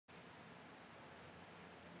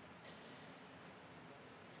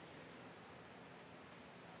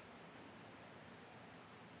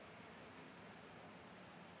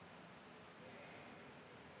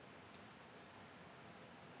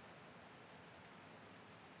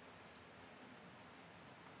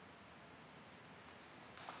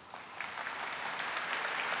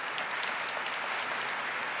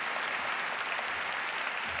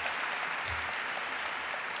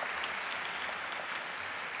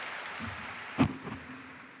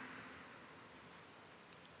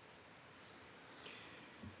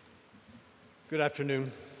Good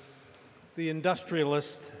afternoon. The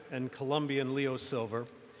industrialist and Colombian Leo Silver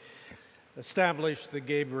established the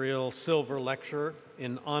Gabriel Silver Lecture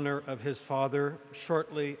in honor of his father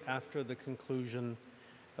shortly after the conclusion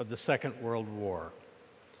of the Second World War.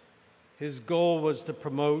 His goal was to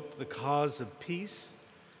promote the cause of peace,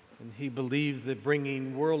 and he believed that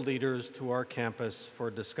bringing world leaders to our campus for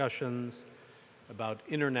discussions about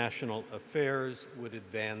international affairs would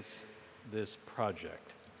advance this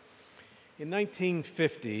project. In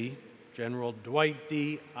 1950, General Dwight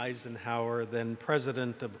D. Eisenhower, then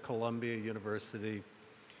president of Columbia University,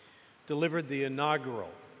 delivered the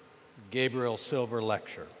inaugural Gabriel Silver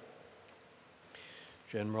Lecture.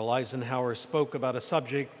 General Eisenhower spoke about a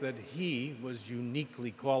subject that he was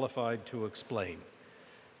uniquely qualified to explain,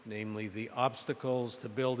 namely the obstacles to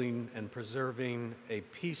building and preserving a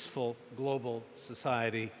peaceful global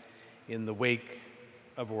society in the wake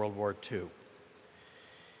of World War II.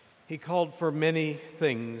 He called for many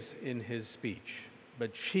things in his speech,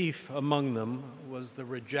 but chief among them was the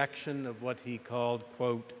rejection of what he called,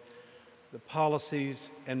 quote, the policies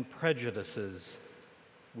and prejudices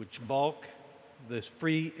which block the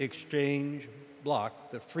free exchange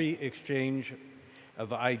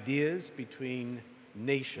of ideas between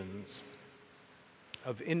nations,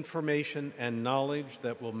 of information and knowledge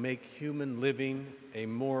that will make human living a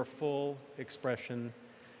more full expression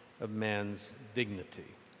of man's dignity.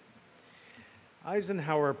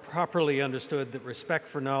 Eisenhower properly understood that respect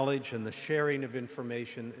for knowledge and the sharing of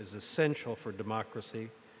information is essential for democracy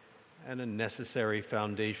and a necessary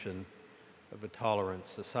foundation of a tolerant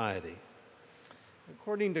society.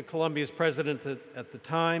 According to Columbia's president at the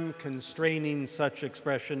time, constraining such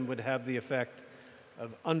expression would have the effect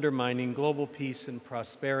of undermining global peace and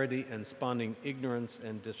prosperity and spawning ignorance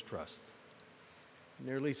and distrust.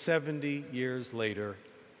 Nearly 70 years later,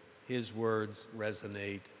 his words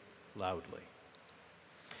resonate loudly.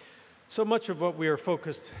 So much of what we are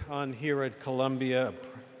focused on here at Columbia,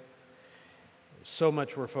 so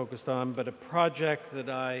much we're focused on, but a project that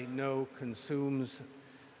I know consumes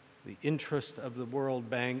the interest of the World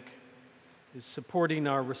Bank is supporting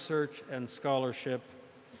our research and scholarship,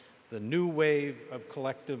 the new wave of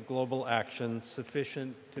collective global action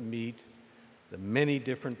sufficient to meet the many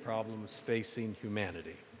different problems facing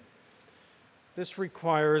humanity. This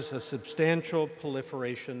requires a substantial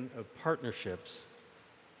proliferation of partnerships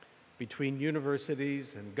between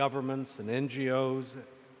universities and governments and NGOs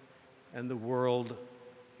and the world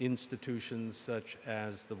institutions such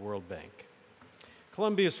as the World Bank.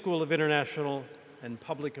 Columbia School of International and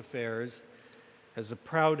Public Affairs has a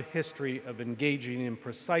proud history of engaging in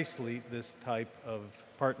precisely this type of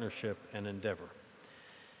partnership and endeavor.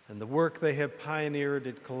 And the work they have pioneered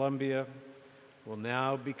at Columbia will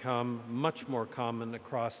now become much more common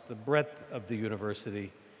across the breadth of the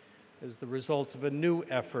university as the result of a new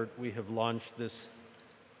effort we have launched this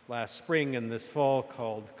last spring and this fall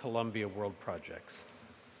called Columbia World Projects.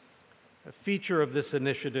 A feature of this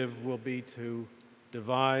initiative will be to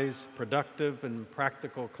devise productive and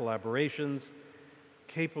practical collaborations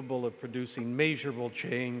capable of producing measurable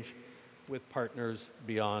change with partners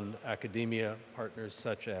beyond academia, partners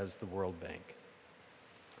such as the World Bank.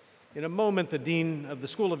 In a moment, the Dean of the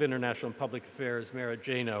School of International and Public Affairs, Mara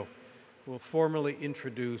Jano, will formally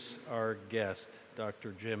introduce our guest,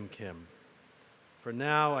 Dr. Jim Kim. For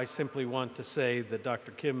now, I simply want to say that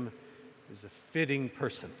Dr. Kim is a fitting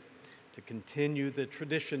person to continue the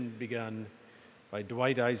tradition begun by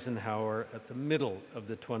Dwight Eisenhower at the middle of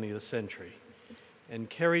the 20th century and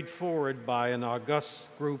carried forward by an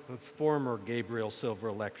august group of former Gabriel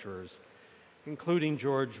Silver lecturers, including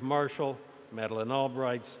George Marshall, Madeleine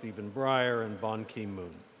Albright, Stephen Breyer, and Ban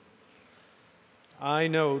Ki-moon. I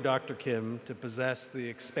know Dr. Kim to possess the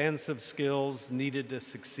expansive skills needed to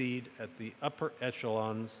succeed at the upper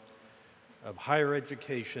echelons of higher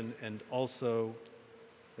education and also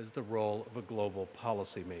as the role of a global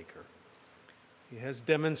policymaker. He has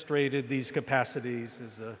demonstrated these capacities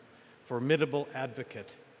as a formidable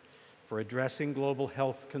advocate for addressing global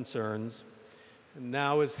health concerns, and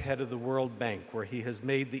now as head of the World Bank, where he has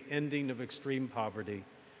made the ending of extreme poverty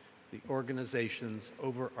the organization's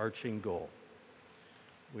overarching goal.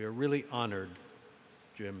 We are really honored,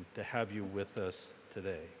 Jim, to have you with us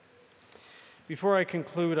today. Before I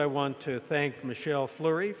conclude, I want to thank Michelle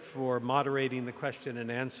Fleury for moderating the question and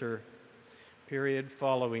answer period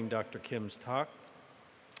following Dr. Kim's talk.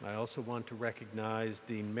 I also want to recognize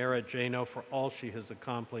Dean Mara Jano for all she has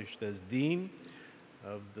accomplished as Dean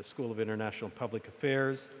of the School of International Public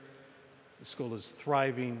Affairs. The school is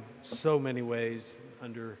thriving so many ways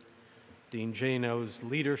under Dean Jano's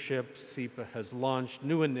leadership, SEPA has launched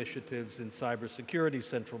new initiatives in cybersecurity,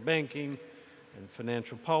 central banking, and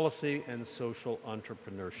financial policy and social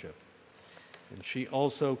entrepreneurship. And she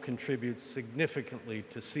also contributes significantly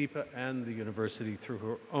to SEPA and the university through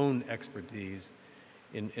her own expertise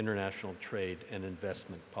in international trade and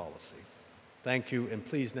investment policy. Thank you, and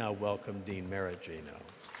please now welcome Dean Merritt Jano.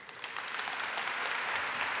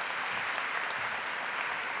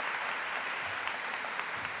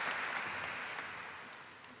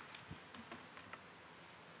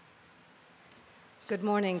 Good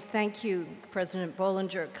morning. Thank you, President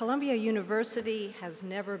Bollinger. Columbia University has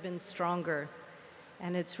never been stronger,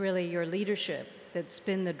 and it's really your leadership that's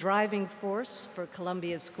been the driving force for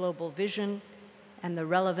Columbia's global vision and the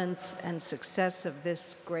relevance and success of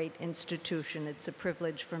this great institution. It's a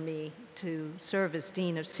privilege for me to serve as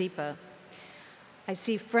Dean of SEPA. I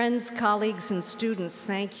see friends, colleagues, and students.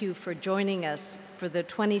 Thank you for joining us for the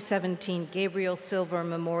 2017 Gabriel Silver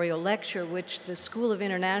Memorial Lecture, which the School of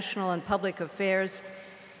International and Public Affairs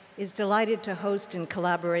is delighted to host in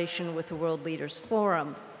collaboration with the World Leaders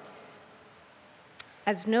Forum.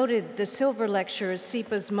 As noted, the Silver Lecture is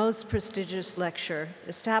SEPA's most prestigious lecture,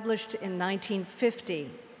 established in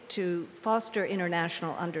 1950 to foster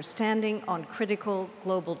international understanding on critical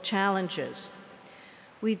global challenges.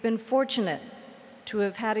 We've been fortunate to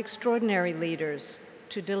have had extraordinary leaders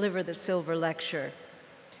to deliver the Silver Lecture.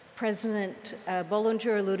 President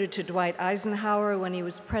Bollinger alluded to Dwight Eisenhower when he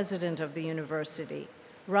was president of the university,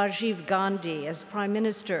 Rajiv Gandhi as Prime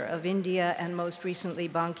Minister of India, and most recently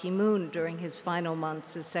Ban Ki-moon during his final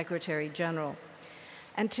months as Secretary General.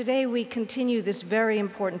 And today we continue this very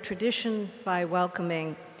important tradition by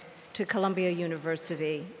welcoming to Columbia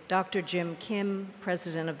University Dr. Jim Kim,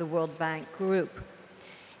 President of the World Bank Group.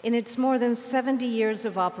 In its more than 70 years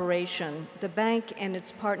of operation, the bank and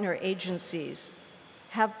its partner agencies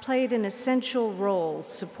have played an essential role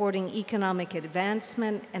supporting economic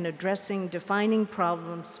advancement and addressing defining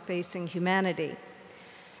problems facing humanity.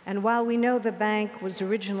 And while we know the bank was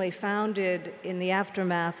originally founded in the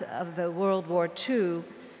aftermath of the World War II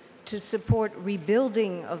to support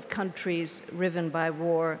rebuilding of countries riven by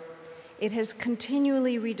war, it has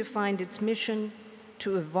continually redefined its mission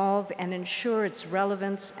to evolve and ensure its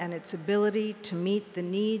relevance and its ability to meet the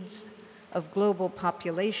needs of global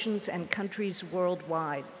populations and countries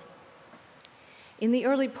worldwide. In the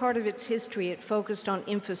early part of its history, it focused on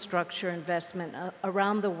infrastructure investment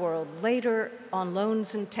around the world, later on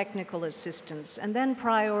loans and technical assistance, and then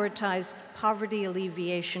prioritized poverty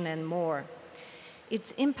alleviation and more.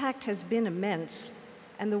 Its impact has been immense,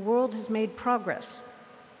 and the world has made progress.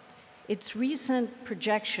 Its recent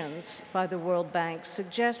projections by the World Bank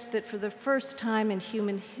suggest that for the first time in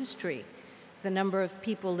human history, the number of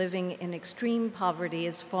people living in extreme poverty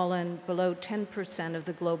has fallen below 10% of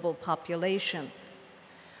the global population.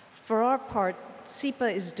 For our part,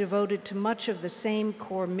 SEPA is devoted to much of the same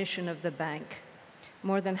core mission of the bank.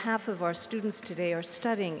 More than half of our students today are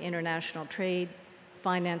studying international trade,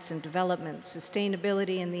 finance and development,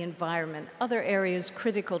 sustainability and the environment, other areas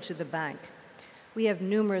critical to the bank. We have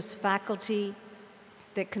numerous faculty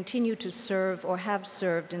that continue to serve or have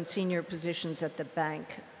served in senior positions at the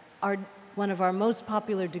bank. One of our most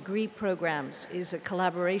popular degree programs is a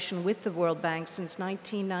collaboration with the World Bank since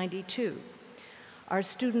 1992. Our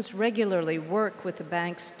students regularly work with the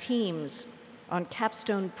bank's teams on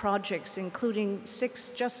capstone projects, including 6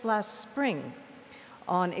 just last spring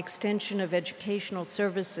on extension of educational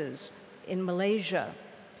services in Malaysia,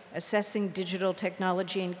 assessing digital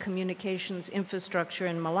technology and communications infrastructure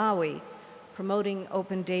in Malawi, promoting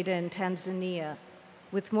open data in Tanzania,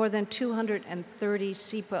 with more than 230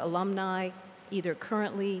 SEPA alumni, either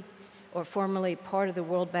currently or formerly part of the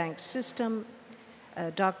World Bank system.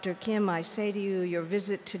 Dr. Kim, I say to you, your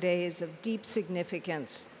visit today is of deep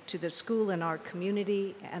significance to the school and our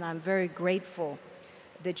community, and I'm very grateful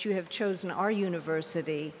that you have chosen our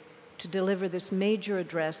university to deliver this major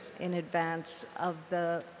address in advance of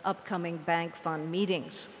the upcoming Bank Fund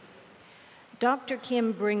meetings. Dr.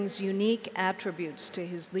 Kim brings unique attributes to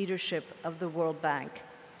his leadership of the World Bank,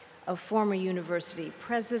 a former university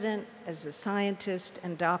president, as a scientist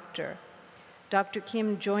and doctor. Dr.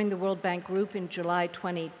 Kim joined the World Bank Group in July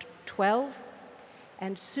 2012,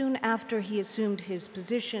 and soon after he assumed his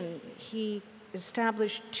position, he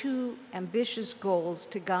established 2 ambitious goals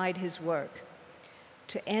to guide his work: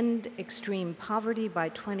 to end extreme poverty by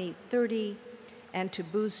 2030 and to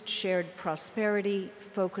boost shared prosperity,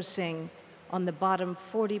 focusing on the bottom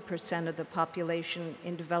 40% of the population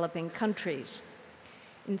in developing countries.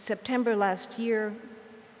 In September last year,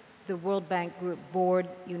 the World Bank Group board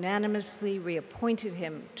unanimously reappointed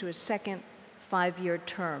him to a second 5-year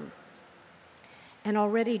term. And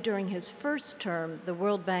already during his first term, the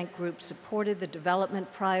World Bank Group supported the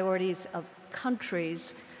development priorities of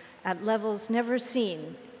countries at levels never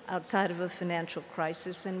seen outside of a financial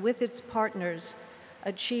crisis, and with its partners,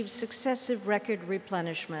 achieved successive record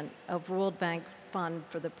replenishment of World Bank Fund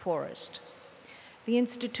for the Poorest. The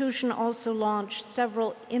institution also launched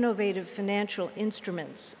several innovative financial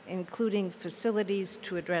instruments, including facilities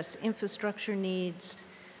to address infrastructure needs,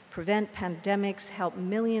 prevent pandemics, help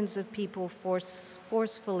millions of people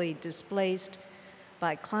forcefully displaced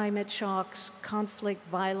by climate shocks, conflict,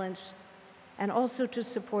 violence, and also to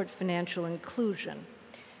support financial inclusion.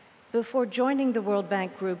 Before joining the World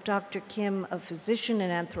Bank Group, Dr. Kim, a physician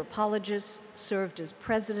and anthropologist, served as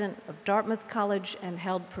president of Dartmouth College and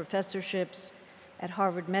held professorships at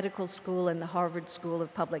Harvard Medical School and the Harvard School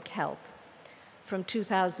of Public Health. From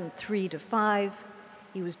 2003 to 2005,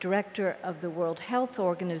 he was director of the World Health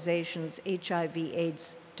Organization's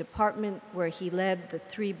HIV/AIDS department, where he led the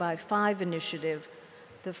 3x5 initiative,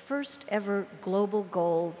 the first ever global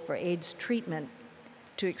goal for AIDS treatment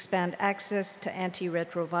to expand access to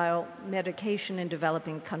antiretroviral medication in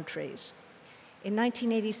developing countries. In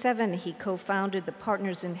 1987, he co-founded the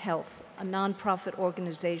Partners in Health, a nonprofit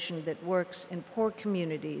organization that works in poor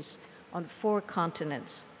communities on 4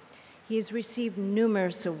 continents. He has received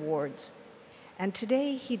numerous awards, and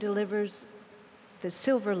today he delivers the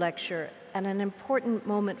Silver Lecture at an important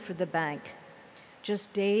moment for the bank.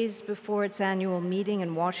 Just days before its annual meeting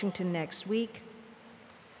in Washington next week,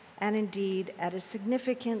 and indeed at a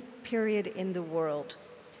significant period in the world,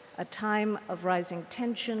 a time of rising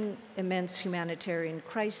tension, immense humanitarian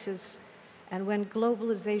crisis, and when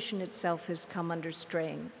globalization itself has come under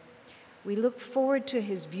strain. We look forward to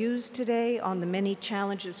his views today on the many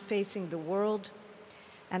challenges facing the world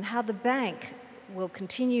and how the bank will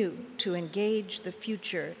continue to engage the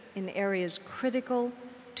future in areas critical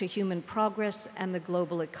to human progress and the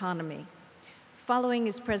global economy. Following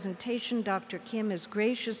his presentation, Dr. Kim has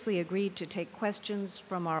graciously agreed to take questions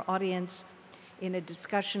from our audience in a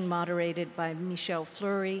discussion moderated by Michelle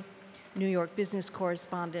Fleury, New York business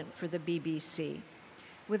correspondent for the BBC.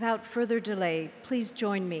 Without further delay, please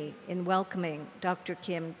join me in welcoming Dr.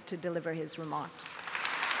 Kim to deliver his remarks.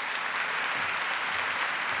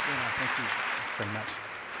 Yeah, thank you very much.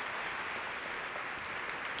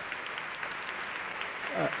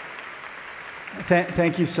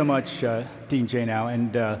 Thank you so much, Dean Janow,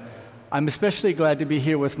 and I'm especially glad to be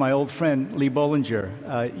here with my old friend, Lee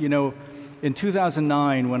Bollinger. You know, in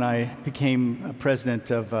 2009, when I became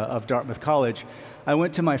president of Dartmouth College, I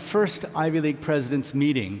went to my first Ivy League president's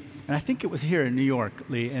meeting, and I think it was here in New York,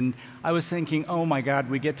 Lee, and I was thinking, oh my God,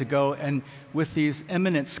 we get to go, and with these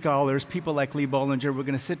eminent scholars, people like Lee Bollinger, we're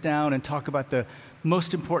going to sit down and talk about the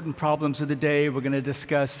most important problems of the day. We're going to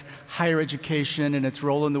discuss higher education and its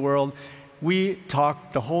role in the world. We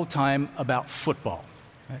talked the whole time about football.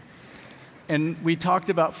 Right? And we talked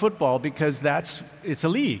about football because it's a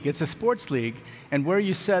league, it's a sports league, and where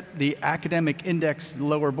you set the academic index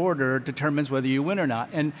lower border determines whether you win or not.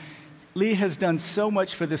 And Lee has done so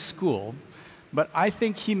much for this school, but I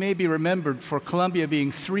think he may be remembered for Columbia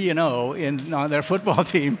being 3-0 on their football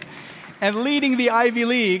team and leading the Ivy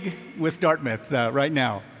League with Dartmouth right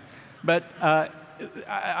now. But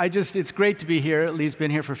it's great to be here. Lee's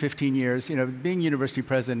been here for 15 years. You know, being university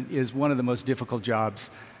president is one of the most difficult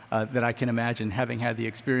jobs that I can imagine, having had the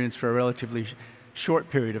experience for a relatively short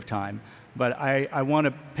period of time. But I want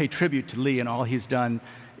to pay tribute to Lee and all he's done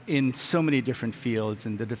in so many different fields,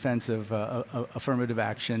 in the defense of affirmative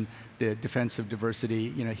action, the defense of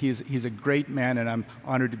diversity. You know, he's a great man, and I'm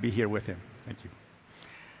honored to be here with him. Thank you.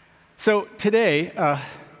 So today,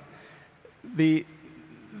 the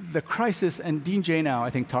crisis, and Dean Janow, I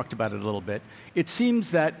think, talked about it a little bit. It seems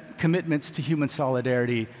that commitments to human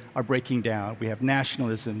solidarity are breaking down. We have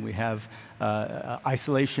nationalism, we have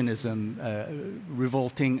isolationism,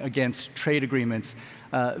 revolting against trade agreements.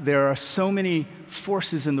 There are so many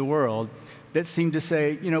forces in the world that seem to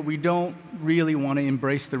say, you know, we don't really want to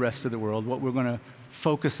embrace the rest of the world. What we're going to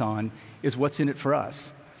focus on is what's in it for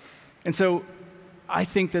us. And so I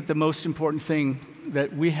think that the most important thing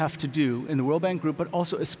that we have to do in the World Bank Group, but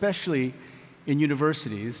also especially in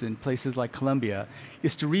universities and places like Columbia,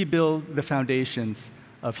 is to rebuild the foundations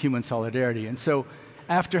of human solidarity. And so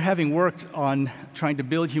after having worked on trying to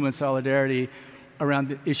build human solidarity around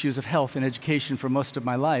the issues of health and education for most of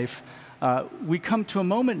my life, we come to a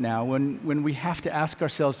moment now when we have to ask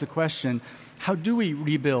ourselves the question, how do we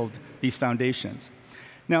rebuild these foundations?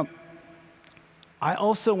 Now, I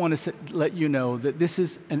also want to let you know that this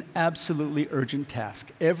is an absolutely urgent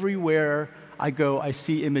task. Everywhere I go, I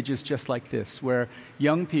see images just like this, where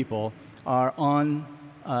young people are on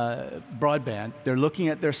broadband. They're looking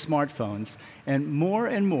at their smartphones. And more,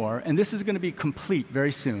 and this is going to be complete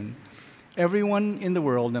very soon, everyone in the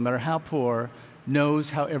world, no matter how poor, knows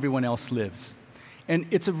how everyone else lives. And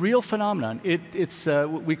it's a real phenomenon.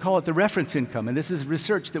 We call it the reference income, and this is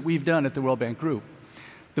research that we've done at the World Bank Group.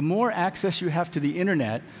 The more access you have to the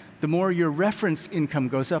internet, the more your reference income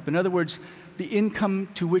goes up. In other words, the income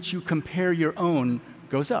to which you compare your own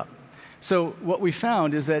goes up. So what we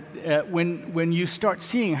found is that when you start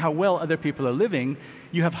seeing how well other people are living,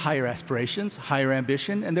 you have higher aspirations, higher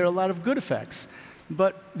ambition, and there are a lot of good effects.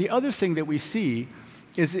 But the other thing that we see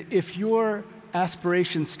is if your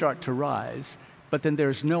aspirations start to rise, but then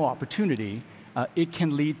there's no opportunity, it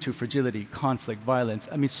can lead to fragility, conflict, violence.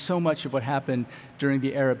 I mean, so much of what happened during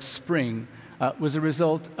the Arab Spring was a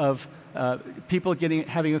result of people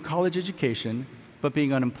having a college education, but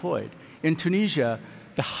being unemployed. In Tunisia,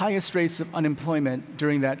 the highest rates of unemployment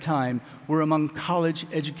during that time were among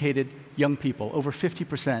college-educated young people, over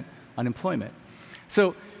 50% unemployment.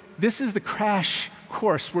 So this is the crash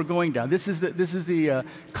course we're going down. This is the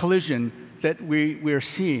collision that we're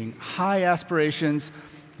seeing. High aspirations,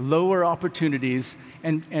 lower opportunities,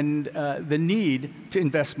 and the need to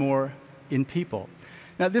invest more in people.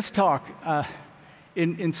 Now, this talk,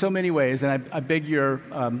 in so many ways, and I beg your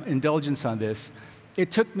indulgence on this, it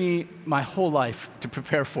took me my whole life to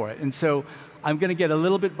prepare for it. And so I'm going to get a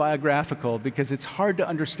little bit biographical because it's hard to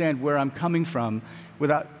understand where I'm coming from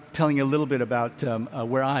without telling you a little bit about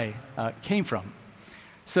where I came from.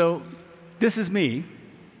 So this is me,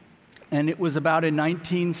 and it was about in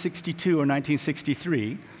 1962 or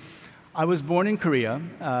 1963. I was born in Korea,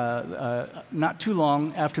 not too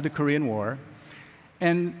long after the Korean War.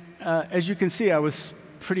 And as you can see, I was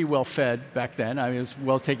pretty well fed back then. I was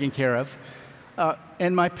well taken care of.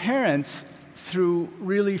 And my parents, through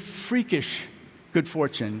really freakish good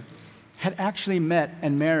fortune, had actually met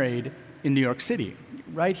and married in New York City.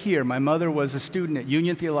 Right here, my mother was a student at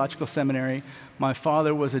Union Theological Seminary. My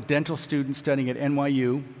father was a dental student studying at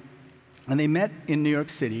NYU. And they met in New York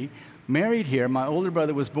City, married here. My older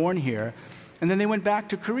brother was born here. And then they went back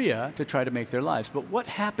to Korea to try to make their lives. But what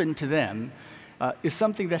happened to them is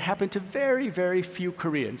something that happened to very, very few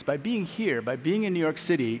Koreans. By being here, by being in New York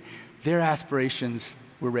City, their aspirations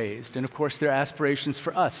were raised. And of course, their aspirations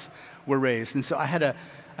for us were raised. And so I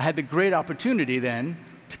had the great opportunity then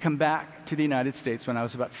to come back to the United States when I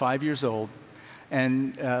was about 5 years old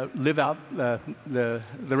and live out the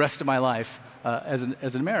rest of my life as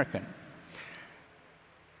an American.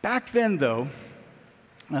 Back then, though,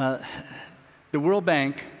 the World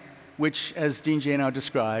Bank, which, as Dean Janow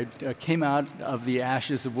described, came out of the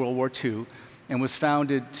ashes of World War II and was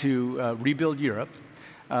founded to rebuild Europe,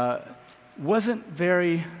 wasn't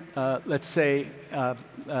very, let's say,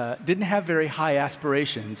 didn't have very high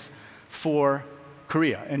aspirations for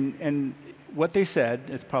Korea. And what they said,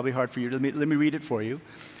 it's probably hard for you, let me read it for you.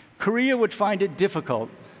 Korea would find it difficult,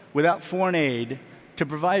 without foreign aid, to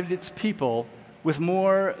provide its people with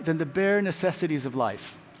more than the bare necessities of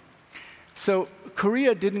life. So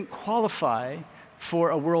Korea didn't qualify for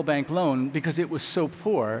a World Bank loan because it was so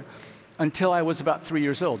poor until I was about 3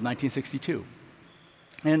 years old, 1962.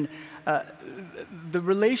 And the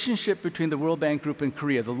relationship between the World Bank Group and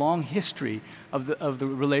Korea, the long history of the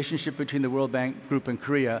relationship between the World Bank Group and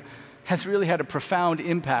Korea has really had a profound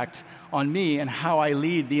impact on me and how I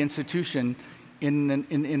lead the institution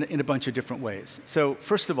in a bunch of different ways. So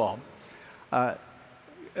first of all,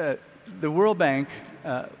 the World Bank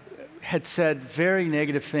had said very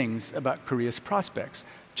negative things about Korea's prospects.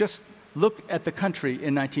 Just look at the country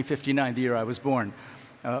in 1959, the year I was born.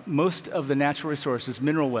 Most of the natural resources,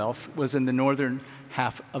 mineral wealth, was in the northern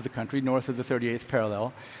half of the country, north of the 38th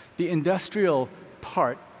parallel. The industrial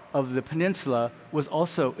part of the peninsula was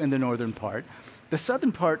also in the northern part. The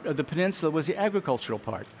southern part of the peninsula was the agricultural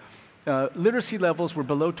part. Literacy levels were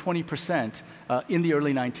below 20% in the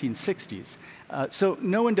early 1960s. So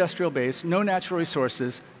no industrial base, no natural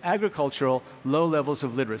resources, agricultural, low levels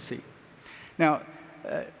of literacy. Now,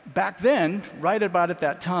 back then, right about at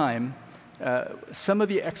that time, some of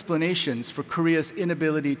the explanations for Korea's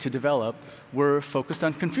inability to develop were focused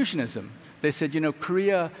on Confucianism. They said, you know,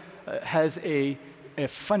 Korea has a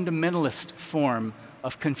fundamentalist form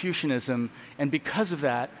of Confucianism, and because of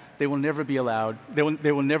that, they will never be allowed,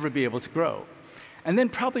 they will never be able to grow. And then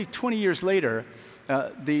probably 20 years later,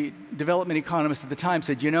 the development economists at the time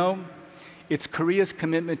said, you know, it's Korea's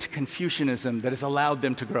commitment to Confucianism that has allowed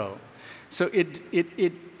them to grow. So it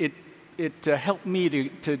helped me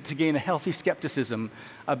to gain a healthy skepticism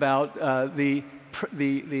about the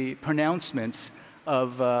pronouncements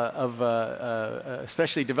of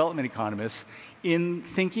especially development economists in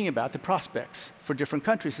thinking about the prospects for different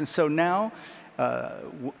countries. And so now,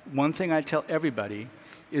 one thing I tell everybody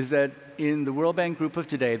is that in the World Bank group of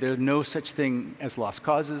today, there's no such thing as lost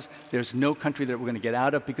causes. There's no country that we're going to get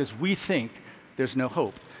out of because we think there's no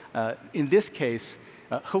hope. In this case,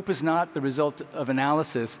 hope is not the result of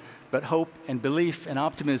analysis, but hope and belief and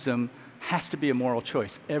optimism has to be a moral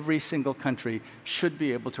choice. Every single country should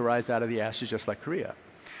be able to rise out of the ashes just like Korea.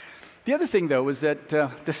 The other thing, though, was that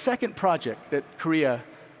the second project that Korea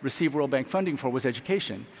received World Bank funding for was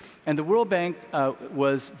education. And the World Bank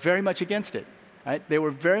was very much against it. Right? They were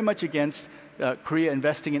very much against Korea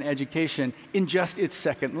investing in education in just its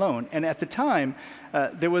second loan. And at the time,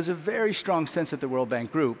 there was a very strong sense at the World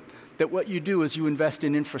Bank group that what you do is you invest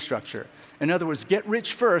in infrastructure. In other words, get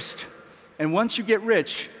rich first, and once you get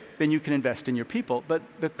rich, then you can invest in your people. But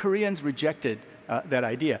the Koreans rejected that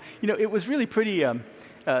idea. You know, it was really pretty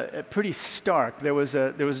stark. There was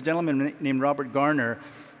a gentleman named Robert Garner,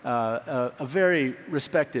 a very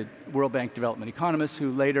respected World Bank development economist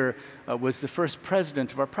who later was the first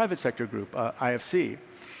president of our private sector group, IFC.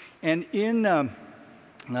 And in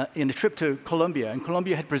a trip to Colombia, and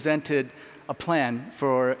Colombia had presented a plan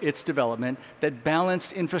for its development that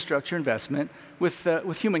balanced infrastructure investment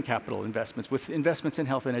with human capital investments, with investments in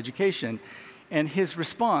health and education. And his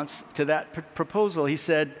response to that proposal, he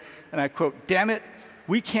said, and I quote, "Damn it,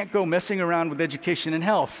 we can't go messing around with education and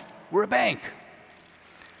health. We're a bank."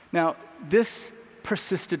 Now, this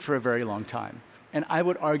persisted for a very long time, and I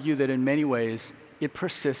would argue that in many ways, it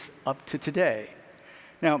persists up to today.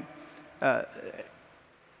 Now,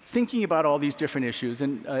 thinking about all these different issues,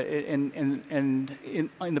 and in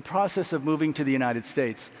the process of moving to the United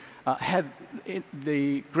States, had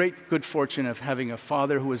the great good fortune of having a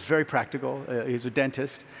father who was very practical. He was a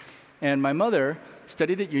dentist, and my mother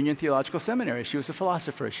studied at Union Theological Seminary. She was a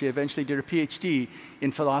philosopher. She eventually did her PhD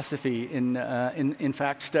in philosophy, in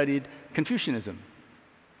fact, studied Confucianism.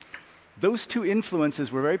 Those two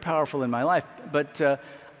influences were very powerful in my life, but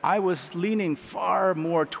I was leaning far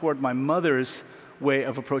more toward my mother's way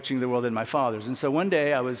of approaching the world than my father's. And so one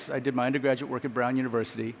day, I did my undergraduate work at Brown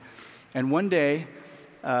University, and one day,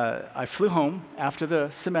 I flew home after the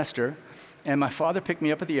semester, and my father picked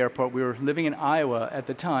me up at the airport. We were living in Iowa at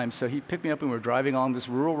the time, so he picked me up and we were driving along this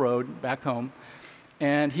rural road back home.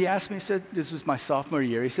 And he asked me, he said, this was my sophomore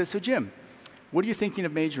year, he said, "So Jim, what are you thinking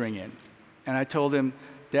of majoring in?" And I told him,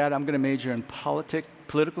 "Dad, I'm going to major in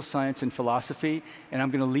political science and philosophy, and I'm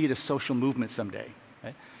going to lead a social movement someday."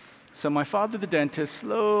 Right? So my father, the dentist,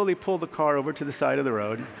 slowly pulled the car over to the side of the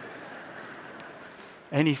road.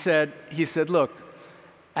 And he said, "Look,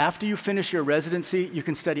 after you finish your residency, you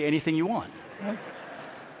can study anything you want." Right?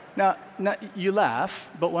 Now, you laugh,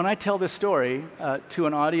 but when I tell this story to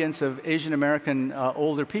an audience of Asian American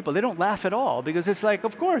older people, they don't laugh at all, because it's like,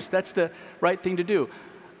 of course, that's the right thing to do.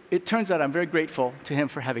 It turns out I'm very grateful to him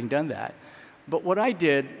for having done that. But what I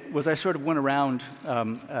did was I sort of went around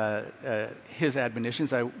his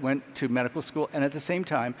admonitions. I went to medical school, and at the same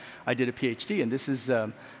time, I did a PhD. And this is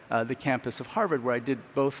the campus of Harvard, where I did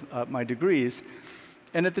both my degrees.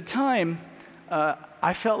 And at the time,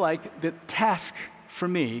 I felt like the task for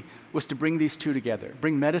me was to bring these two together,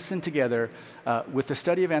 bring medicine together with the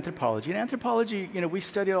study of anthropology. And anthropology, you know, we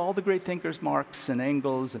studied all the great thinkers, Marx and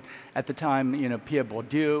Engels, and at the time, you know, Pierre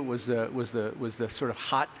Bourdieu was the sort of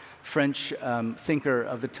hot French thinker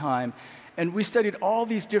of the time. And we studied all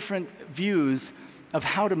these different views of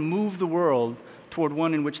how to move the world toward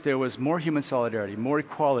one in which there was more human solidarity, more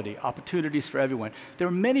equality, opportunities for everyone. There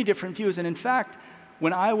were many different views, and in fact,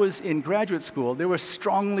 when I was in graduate school, there were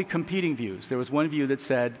strongly competing views. There was one view that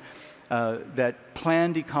said that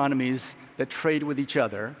planned economies that trade with each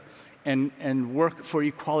other and work for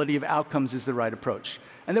equality of outcomes is the right approach.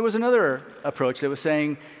 And there was another approach that was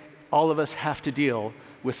saying all of us have to deal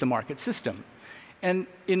with the market system. And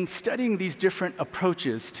in studying these different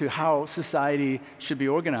approaches to how society should be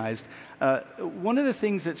organized, one of the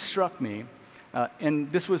things that struck me,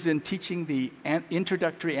 and this was in teaching the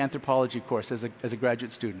introductory anthropology course as a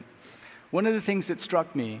graduate student. One of the things that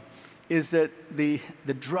struck me is that the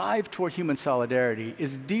drive toward human solidarity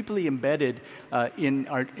is deeply embedded in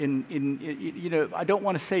you know, I don't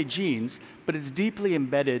want to say genes, but it's deeply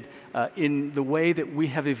embedded in the way that we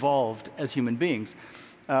have evolved as human beings.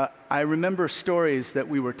 I remember stories that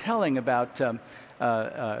we were telling about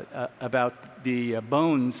the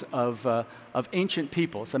bones of ancient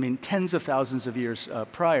peoples, I mean, tens of thousands of years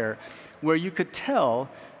prior, where you could tell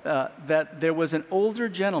that there was an older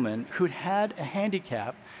gentleman who'd had a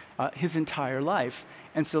handicap his entire life,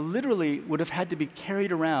 and so literally would have had to be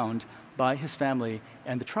carried around by his family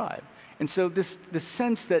and the tribe. And so this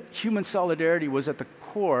sense that human solidarity was at the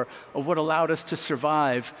core of what allowed us to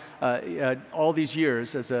survive all these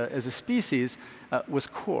years as a species was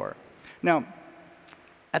core. Now,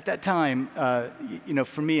 at that time,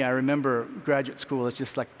 for me, I remember graduate school as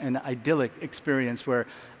just like an idyllic experience where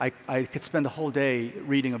I could spend the whole day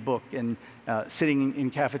reading a book and sitting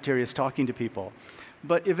in cafeterias talking to people.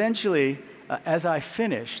 But eventually, as I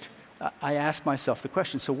finished, I asked myself the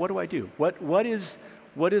question, so what do I do?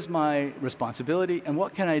 What is my responsibility, and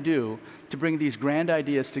what can I do to bring these grand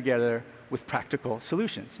ideas together with practical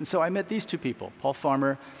solutions? And so I met these two people, Paul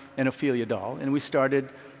Farmer and Ophelia Dahl, and we started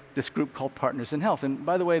this group called Partners in Health. And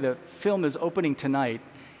by the way, the film is opening tonight.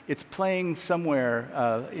 It's playing somewhere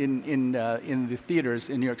in the theaters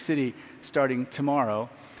in New York City starting tomorrow.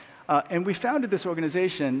 And we founded this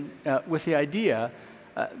organization with the idea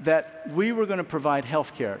that we were going to provide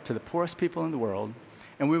health care to the poorest people in the world,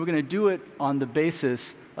 and we were going to do it on the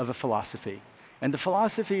basis of a philosophy. And the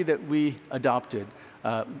philosophy that we adopted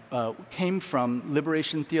came from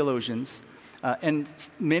liberation theologians, and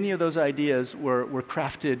many of those ideas were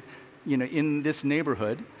crafted in this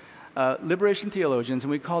neighborhood. Liberation theologians,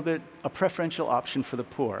 and we called it a preferential option for the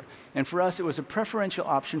poor. And for us, it was a preferential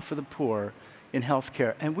option for the poor in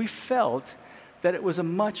healthcare. And we felt that it was a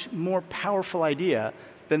much more powerful idea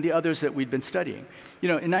than the others that we'd been studying. In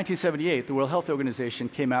 1978, the World Health Organization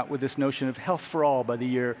came out with this notion of health for all by the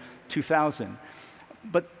year 2000.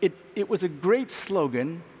 But it was a great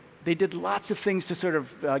slogan. They did lots of things to sort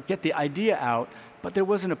of get the idea out, but there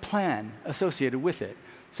wasn't a plan associated with it.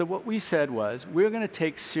 So what we said was, we're going to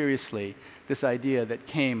take seriously this idea that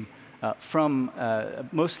came from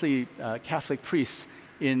mostly Catholic priests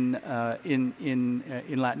in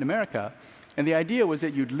Latin America. And the idea was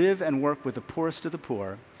that you'd live and work with the poorest of the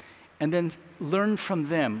poor, and then learn from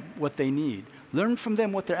them what they need, learn from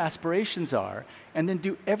them what their aspirations are, and then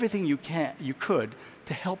do everything you could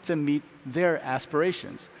to help them meet their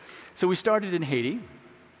aspirations. So we started in Haiti,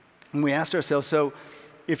 and we asked ourselves, so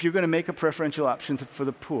if you're going to make a preferential option for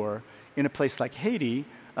the poor in a place like Haiti,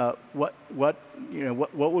 what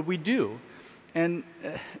would we do? And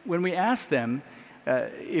when we asked them,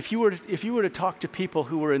 if you were to talk to people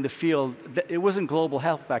who were in the field, it wasn't global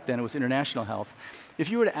health back then; it was international health.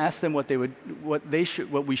 If you were to ask them what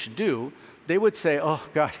we should do, they would say, "Oh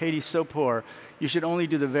gosh, Haiti's so poor. You should only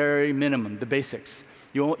do the very minimum, the basics.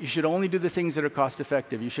 You should only do the things that are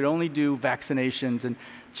cost-effective. You should only do vaccinations, and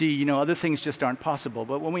other things just aren't possible."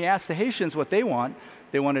 But when we asked the Haitians what they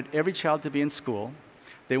wanted every child to be in school,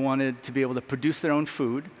 they wanted to be able to produce their own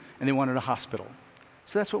food, and they wanted a hospital.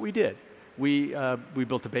 So that's what we did. We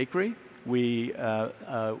built a bakery, we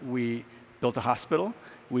built a hospital,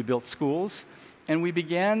 we built schools, and we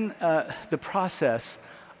began the process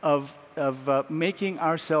of making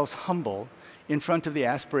ourselves humble in front of the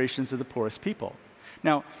aspirations of the poorest people.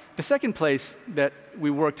 Now, the second place that we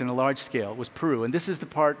worked in a large scale was Peru, and this is the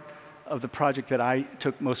part of the project that I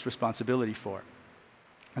took most responsibility for.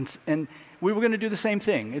 And we were going to do the same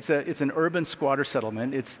thing. It's an urban squatter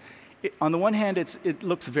settlement. On the one hand, it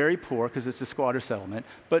looks very poor because it's a squatter settlement,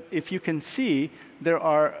 but if you can see, there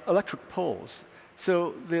are electric poles.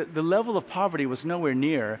 So the level of poverty was nowhere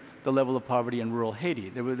near the level of poverty in rural Haiti.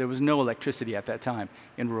 There was no electricity at that time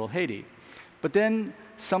in rural Haiti. But then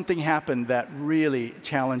something happened that really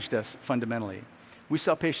challenged us fundamentally. We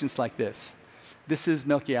saw patients like this. This is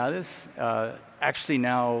Melquiades, actually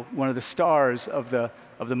now one of the stars of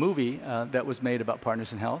the movie that was made about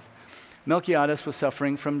Partners in Health. Melquiades was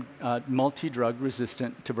suffering from multi-drug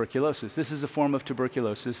resistant tuberculosis. This is a form of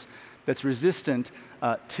tuberculosis that's resistant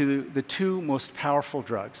to the two most powerful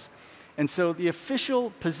drugs. And so the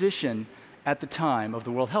official position at the time of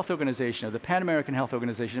the World Health Organization, of the Pan American Health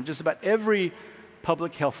Organization, of just about every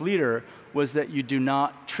public health leader was that you do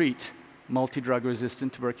not treat multi-drug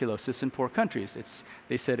resistant tuberculosis in poor countries.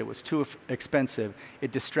 They said it was too expensive.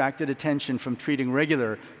 It distracted attention from treating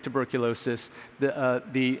regular tuberculosis.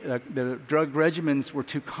 The drug regimens were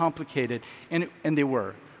too complicated, and they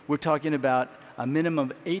were. We're talking about a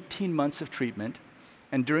minimum of 18 months of treatment,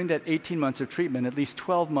 and during that 18 months of treatment, at least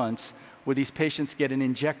 12 months, where these patients get an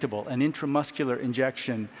injectable, an intramuscular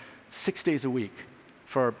injection, 6 days a week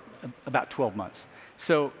for about 12 months.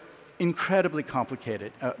 So incredibly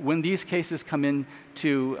complicated. When these cases come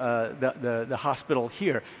into the hospital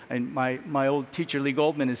here, and my old teacher Lee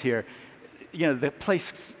Goldman is here, the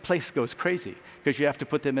place goes crazy because you have to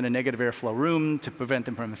put them in a negative airflow room to prevent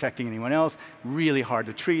them from infecting anyone else. Really hard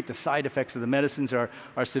to treat. The side effects of the medicines are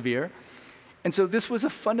severe. And so this was a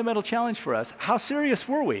fundamental challenge for us. How serious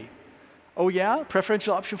were we? Oh yeah,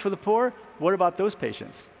 preferential option for the poor? What about those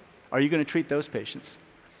patients? Are you going to treat those patients?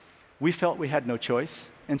 We felt we had no choice,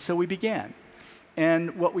 and so we began.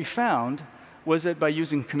 And what we found was that by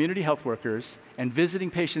using community health workers and visiting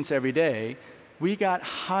patients every day, we got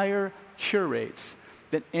higher cure rates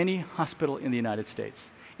than any hospital in the United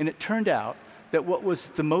States. And it turned out that what was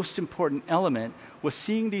the most important element was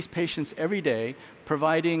seeing these patients every day,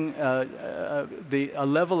 providing a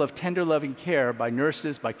level of tender, loving care by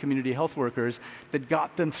nurses, by community health workers that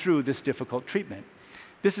got them through this difficult treatment.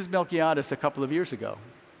 This is Melquiades a couple of years ago.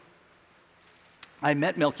 I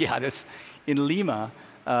met Melquiades in Lima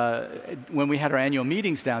when we had our annual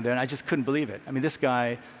meetings down there, and I just couldn't believe it. I mean, this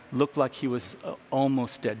guy looked like he was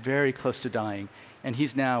almost dead, very close to dying. And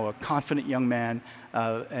he's now a confident young man,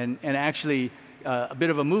 and actually a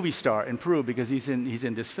bit of a movie star in Peru because he's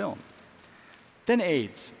in this film. Then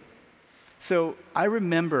AIDS. So I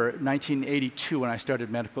remember 1982 when I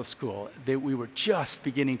started medical school, that we were just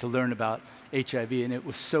beginning to learn about HIV, and it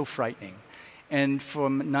was so frightening. And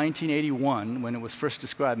from 1981, when it was first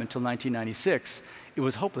described, until 1996, it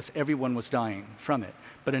was hopeless. Everyone was dying from it.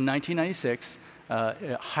 But in 1996,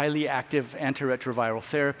 highly active antiretroviral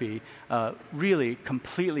therapy really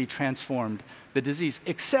completely transformed the disease,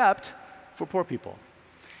 except for poor people.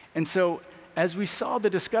 And so as we saw the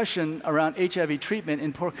discussion around HIV treatment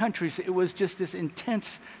in poor countries, it was just this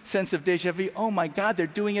intense sense of déjà vu. Oh my God, they're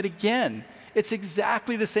doing it again. It's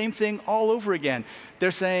exactly the same thing all over again.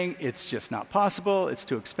 They're saying it's just not possible, it's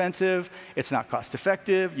too expensive, it's not cost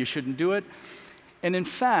effective, you shouldn't do it. And in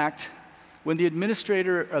fact, when the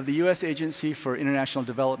administrator of the US Agency for International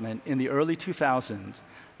Development in the early 2000s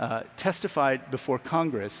testified before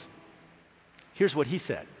Congress, here's what he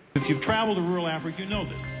said. If you've traveled to rural Africa, you know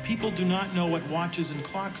this. People do not know what watches and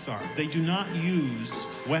clocks are. They do not use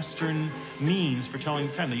Western means for telling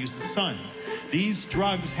the time. They use the sun. These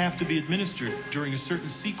drugs have to be administered during a certain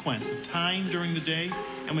sequence of time during the day.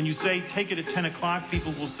 And when you say, take it at 10 o'clock,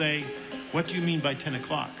 people will say, what do you mean by 10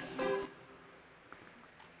 o'clock?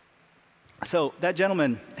 So that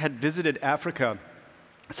gentleman had visited Africa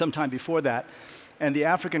sometime before that, and the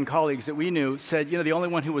African colleagues that we knew said, you know, the only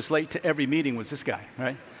one who was late to every meeting was this guy,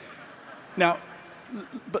 right? Now,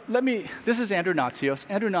 but this is Andrew Natsios.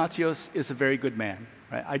 Andrew Natsios is a very good man,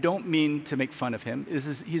 right? I don't mean to make fun of him.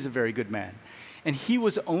 He's a very good man. And he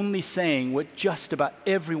was only saying what just about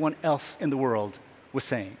everyone else in the world was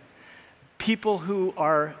saying. People who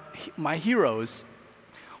are my heroes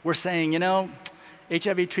were saying, you know,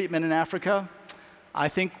 HIV treatment in Africa, I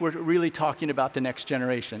think we're really talking about the next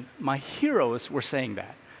generation. My heroes were saying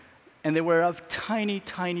that. And they were a tiny,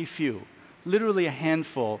 tiny few, literally a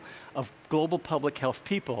handful of global public health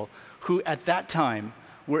people who at that time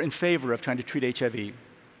were in favor of trying to treat HIV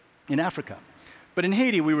in Africa. But in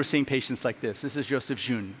Haiti, we were seeing patients like this. This is Joseph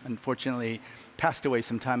June, unfortunately passed away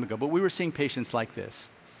some time ago, but we were seeing patients like this.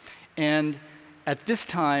 And at this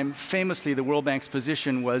time, famously, the World Bank's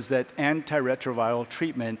position was that antiretroviral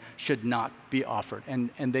treatment should not be offered. And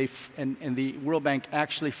the World Bank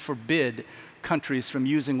actually forbid countries from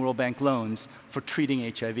using World Bank loans for treating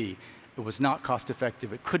HIV. It was not cost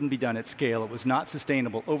effective. It couldn't be done at scale. It was not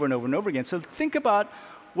sustainable over and over and over again. So think about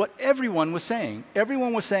what everyone was saying.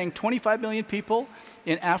 Everyone was saying 25 million people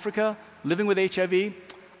in Africa living with HIV.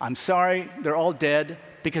 I'm sorry, they're all dead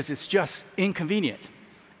because it's just inconvenient.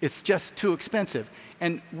 It's just too expensive.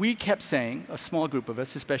 And we kept saying, a small group of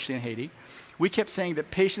us, especially in Haiti, we kept saying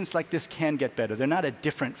that patients like this can get better. They're not a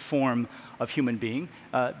different form of human being.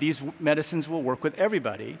 These medicines will work with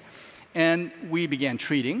everybody. And we began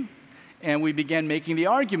treating, and we began making the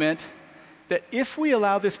argument that if we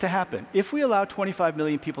allow this to happen, if we allow 25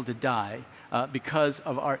 million people to die because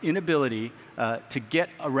of our inability to get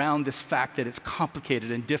around this fact that it's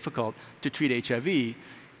complicated and difficult to treat HIV,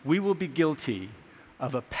 we will be guilty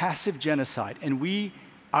of a passive genocide. And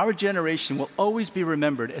our generation will always be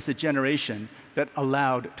remembered as the generation that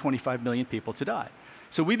allowed 25 million people to die.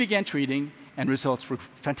 So we began treating, and results were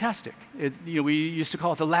fantastic. We used to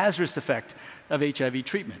call it the Lazarus effect of HIV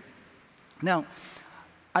treatment. Now,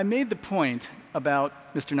 I made the point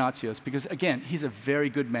about Mr. Natsios because, again, he's a very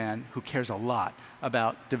good man who cares a lot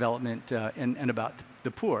about development and about the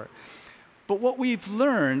poor. But what we've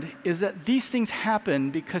learned is that these things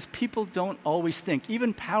happen because people don't always think.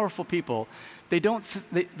 Even powerful people, they don't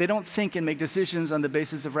think and make decisions on the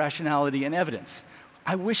basis of rationality and evidence.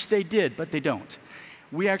 I wish they did, but they don't.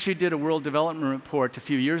 We actually did a World Development Report a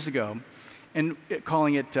few years ago, and we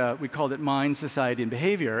called it Mind, Society, and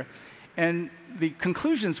Behavior. And the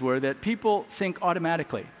conclusions were that people think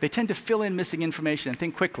automatically. They tend to fill in missing information and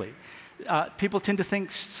think quickly. People tend to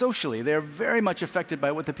think socially. They're very much affected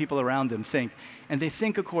by what the people around them think, and they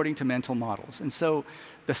think according to mental models. And so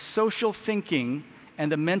the social thinking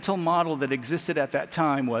And the mental model that existed at that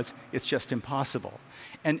time was, it's just impossible.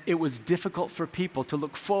 And it was difficult for people to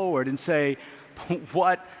look forward and say,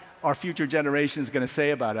 what are future generations going to say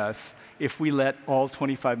about us if we let all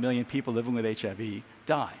 25 million people living with HIV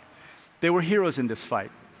die? There were heroes in this fight.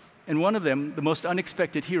 And one of them, the most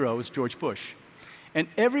unexpected hero, was George Bush. And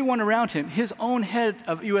everyone around him, his own head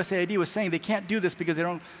of USAID was saying they can't do this because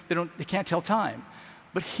they can't tell time.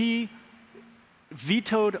 But he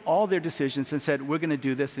vetoed all their decisions and said, we're going to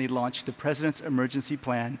do this, and he launched the President's Emergency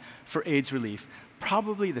Plan for AIDS Relief,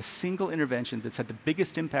 probably the single intervention that's had the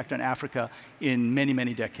biggest impact on Africa in many,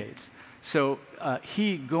 many decades. So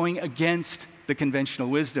he, going against the conventional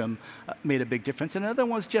wisdom, made a big difference. And another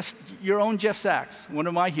one was your own Jeff Sachs, one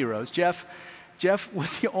of my heroes. Jeff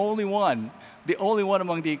was the only one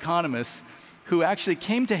among the economists who actually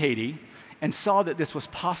came to Haiti and saw that this was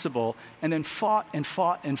possible, and then fought and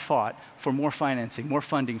fought and fought for more financing, more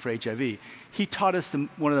funding for HIV. He taught us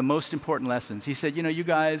one of the most important lessons. He said, you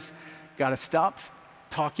guys got to stop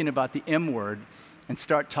talking about the M word and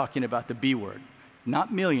start talking about the B word.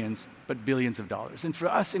 Not millions, but billions of dollars. And for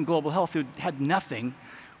us in global health who had nothing,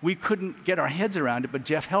 we couldn't get our heads around it, but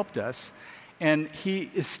Jeff helped us. And he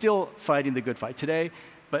is still fighting the good fight today,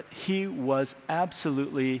 but he was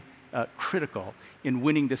absolutely critical in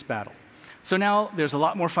winning this battle. So now there's a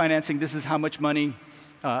lot more financing. This is how much money,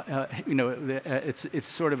 it's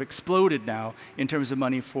sort of exploded now in terms of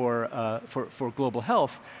money for global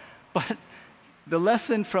health. But the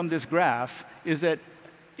lesson from this graph is that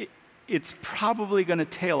it's probably going to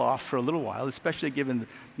tail off for a little while, especially given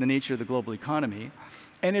the nature of the global economy.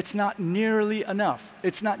 And it's not nearly enough.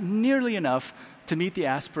 It's not nearly enough to meet the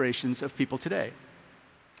aspirations of people today.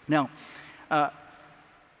 Now,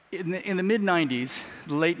 in the mid-'90s,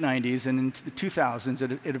 the late '90s, and into the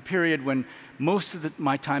 2000s, at a period when most of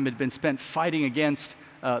my time had been spent fighting against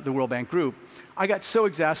the World Bank Group, I got so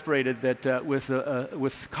exasperated that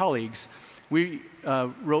with colleagues, we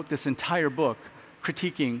wrote this entire book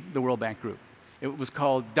critiquing the World Bank Group. It was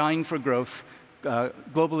called Dying for Growth,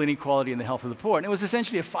 Global Inequality and the Health of the Poor. And it was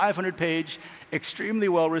essentially a 500-page, extremely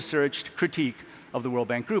well-researched critique of the World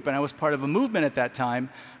Bank Group. And I was part of a movement at that time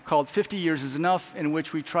called 50 Years is Enough, in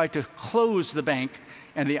which we tried to close the bank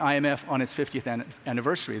and the IMF on its 50th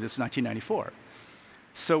anniversary. This is 1994.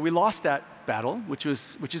 So we lost that battle, which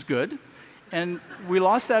is good. And we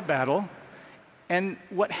lost that battle. And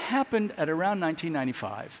what happened at around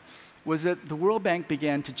 1995 was that the World Bank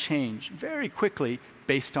began to change very quickly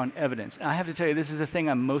based on evidence. And I have to tell you, this is the thing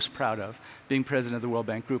I'm most proud of, being president of the World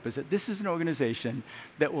Bank Group, is that this is an organization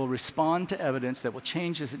that will respond to evidence, that will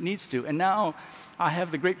change as it needs to. And now I have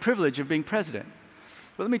the great privilege of being president.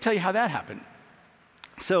 But let me tell you how that happened.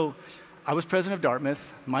 So I was president of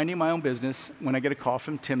Dartmouth, minding my own business, when I get a call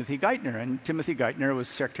from Timothy Geithner. And Timothy Geithner was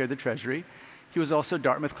Secretary of the Treasury. He was also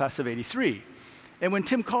Dartmouth class of '83. And when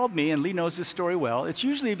Tim called me, and Lee knows this story well, it's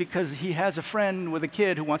usually because he has a friend with a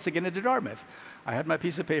kid who wants to get into Dartmouth. I had my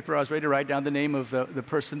piece of paper. I was ready to write down the name of the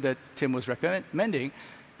person that Tim was recommending.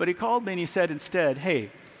 But he called me and he said instead,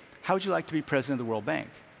 hey, how would you like to be president of the World Bank?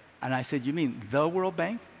 And I said, you mean the World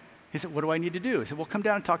Bank? He said, what do I need to do? I said, well, come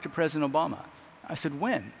down and talk to President Obama. I said,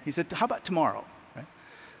 when? He said, how about tomorrow? Right?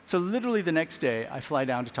 So literally the next day, I fly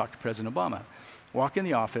down to talk to President Obama, walk in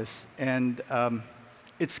the office, and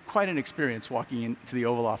it's quite an experience walking into the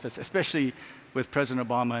Oval Office, especially with President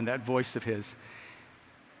Obama and that voice of his.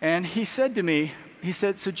 And he said to me, he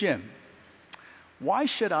said, so Jim, why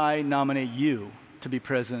should I nominate you to be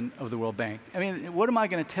president of the World Bank? I mean, what am I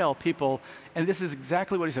going to tell people? And this is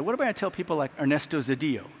exactly what he said. What am I going to tell people like Ernesto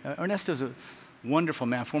Zedillo? Ernesto's a wonderful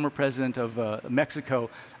man, former president of Mexico,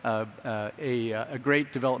 a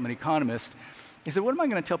great development economist. He said, what am I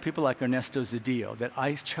going to tell people like Ernesto Zedillo, that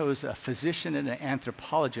I chose a physician and an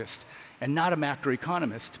anthropologist and not a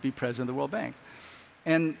macroeconomist to be president of the World Bank?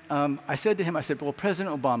 And I said to him, I said, well,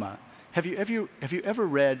 President Obama, have you ever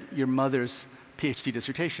read your mother's PhD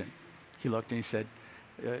dissertation? He looked and he said,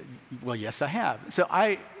 well, yes, I have. So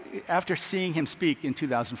after seeing him speak in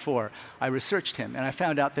 2004, I researched him, and I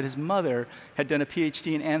found out that his mother had done a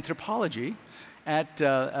PhD in anthropology at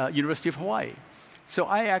University of Hawaii. So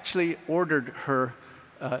I actually ordered her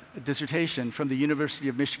dissertation from the University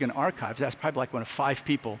of Michigan archives. That's probably like one of 5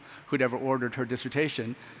 people who'd ever ordered her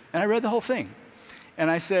dissertation. And I read the whole thing. And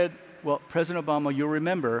I said, well, President Obama, you'll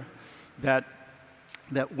remember that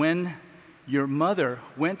when your mother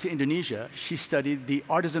went to Indonesia, she studied the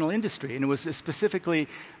artisanal industry, and it was specifically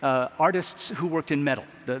artists who worked in metal,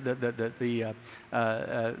 the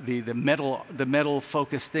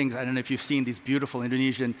metal-focused things. I don't know if you've seen these beautiful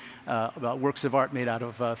Indonesian works of art made out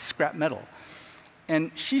of scrap metal.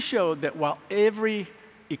 And she showed that while every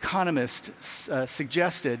economist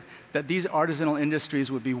suggested that these artisanal industries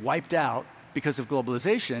would be wiped out because of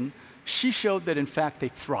globalization, she showed that, in fact, they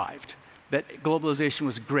thrived, that globalization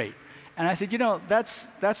was great. And I said, you know, that's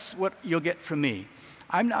what you'll get from me.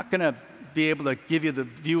 I'm not going to be able to give you the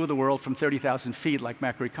view of the world from 30,000 feet like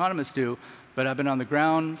macroeconomists do, but I've been on the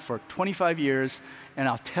ground for 25 years, and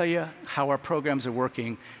I'll tell you how our programs are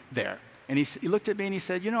working there. And he looked at me and he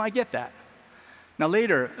said, you know, I get that. Now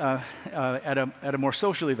later, at a more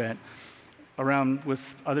social event, around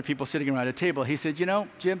with other people sitting around a table, he said, you know,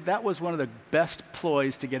 Jim, that was one of the best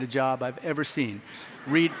ploys to get a job I've ever seen.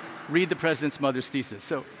 Read the president's mother's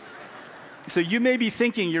thesis. So you may be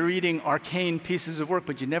thinking you're reading arcane pieces of work,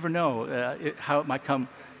 but you never know how it might come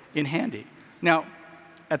in handy. Now,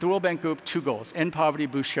 at the World Bank Group, 2 goals: end poverty,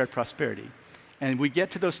 boost shared prosperity. And we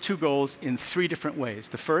get to those 2 goals in 3 different ways.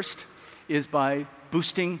 The first is by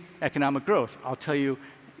boosting economic growth. I'll tell you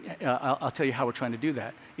how we're trying to do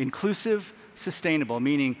that. Inclusive, sustainable,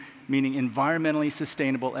 meaning environmentally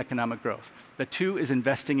sustainable economic growth. The 2 is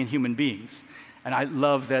investing in human beings. And I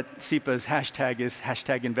love that SEPA's hashtag is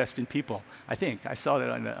 #InvestInPeople. I think I saw that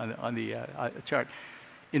on the chart.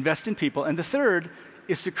 Invest in people. And the third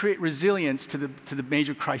is to create resilience to the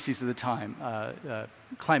major crises of the time: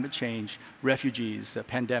 climate change, refugees,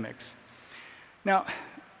 pandemics. Now,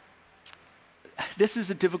 this is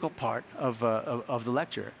a difficult part of the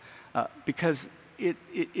lecture because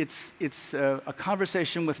it's a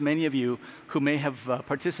conversation with many of you who may have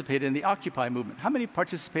participated in the Occupy movement. How many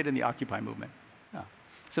participated in the Occupy movement? Oh.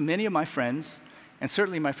 So many of my friends, and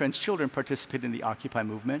certainly my friends' children, participated in the Occupy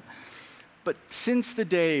movement. But since the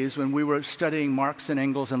days when we were studying Marx and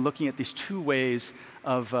Engels and looking at these 2 ways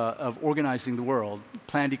of organizing the world,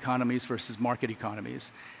 planned economies versus market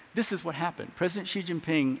economies, this is what happened. President Xi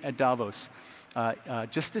Jinping at Davos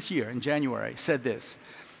just this year in January said this: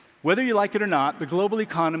 whether you like it or not, the global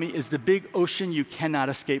economy is the big ocean you cannot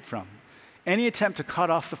escape from. Any attempt to cut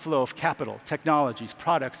off the flow of capital, technologies,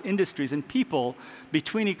 products, industries, and people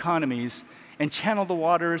between economies and channel the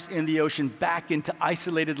waters in the ocean back into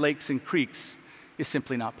isolated lakes and creeks is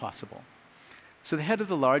simply not possible. So the head of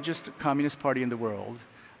the largest communist party in the world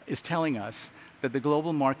is telling us that the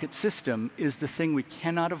global market system is the thing we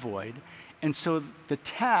cannot avoid, and so the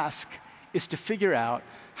task is to figure out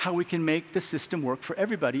how we can make the system work for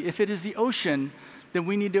everybody. If it is the ocean, then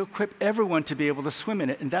we need to equip everyone to be able to swim in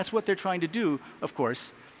it, and that's what they're trying to do, of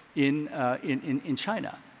course, in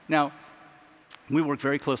China. Now, we work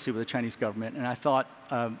very closely with the Chinese government, and I thought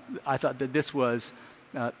that this was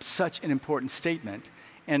such an important statement,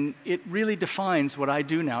 and it really defines what I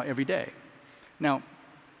do now every day. Now,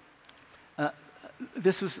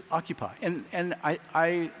 this was Occupy, and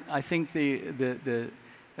I think the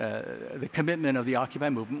commitment of the Occupy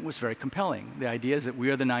movement was very compelling. The idea is that we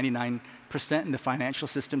are the 99% and the financial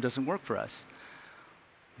system doesn't work for us.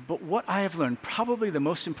 But what I have learned, probably the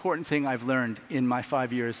most important thing I've learned in my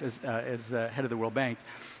 5 years as head of the World Bank,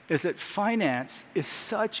 is that finance is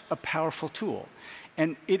such a powerful tool.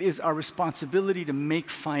 And it is our responsibility to make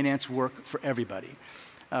finance work for everybody.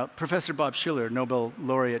 Professor Bob Shiller, Nobel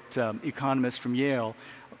laureate economist from Yale,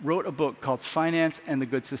 wrote a book called Finance and the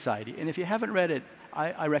Good Society. And if you haven't read it,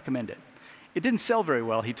 I recommend it. It didn't sell very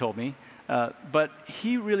well, he told me, but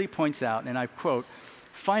he really points out, and I quote,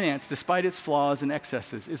 "Finance, despite its flaws and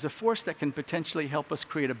excesses, is a force that can potentially help us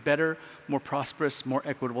create a better, more prosperous, more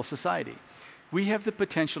equitable society. We have the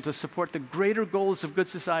potential to support the greater goals of good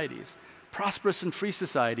societies, prosperous and free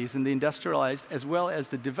societies in the industrialized as well as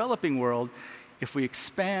the developing world, if we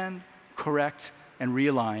expand, correct, and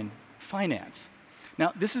realign finance."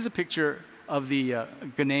 Now, this is a picture of the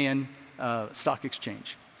Ghanaian stock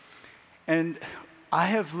exchange. And I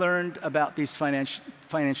have learned about these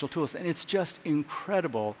financial tools, and it's just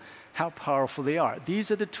incredible how powerful they are.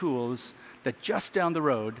 These are the tools that just down the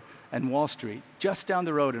road, and Wall Street, just down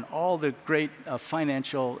the road, and all the great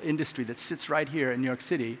financial industry that sits right here in New York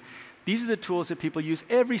City, these are the tools that people use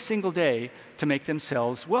every single day to make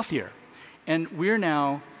themselves wealthier. And we're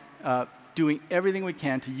now doing everything we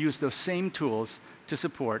can to use those same tools to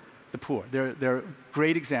support the poor. They're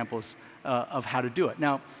great examples of how to do it.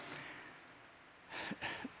 Now,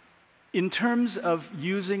 in terms of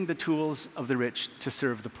using the tools of the rich to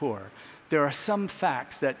serve the poor, there are some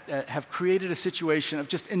facts that have created a situation of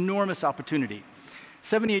just enormous opportunity.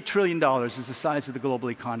 $78 trillion is the size of the global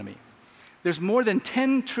economy. There's more than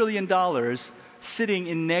 $10 trillion sitting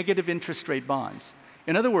in negative interest rate bonds.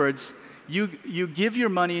 In other words, you give your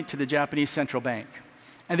money to the Japanese central bank,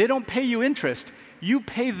 and they don't pay you interest. You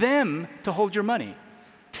pay them to hold your money.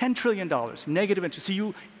 $10 trillion, negative interest. So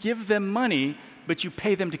you give them money, but you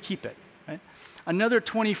pay them to keep it. Right? Another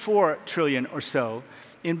 24 trillion or so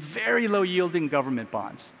in very low-yielding government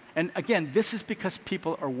bonds. And again, this is because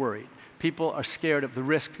people are worried. People are scared of the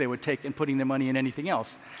risk they would take in putting their money in anything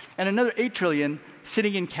else. And another 8 trillion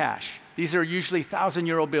sitting in cash. These are usually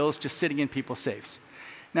 1,000-euro bills just sitting in people's safes.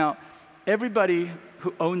 Now, everybody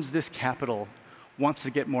who owns this capital wants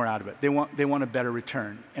to get more out of it. They want a better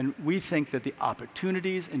return. And we think that the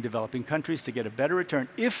opportunities in developing countries to get a better return,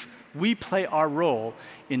 if we play our role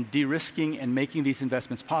in de-risking and making these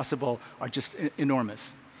investments possible, are just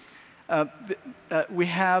enormous. We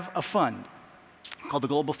have a fund called the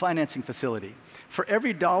Global Financing Facility. For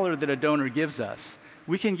every dollar that a donor gives us,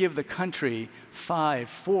 we can give the country $5,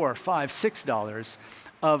 $4, $5, $6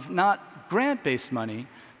 of not grant-based money,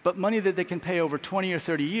 but money that they can pay over 20 or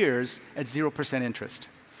 30 years at 0% interest.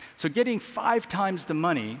 So getting 5 times the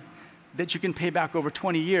money that you can pay back over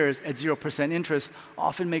 20 years at 0% interest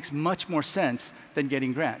often makes much more sense than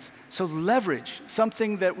getting grants. So leverage,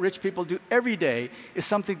 something that rich people do every day, is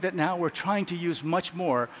something that now we're trying to use much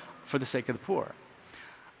more for the sake of the poor.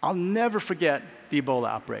 I'll never forget the Ebola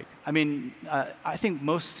outbreak. I mean, I think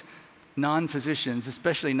most non-physicians,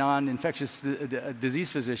 especially non-infectious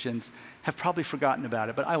disease physicians, have probably forgotten about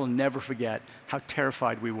it, but I will never forget how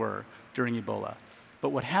terrified we were during Ebola. But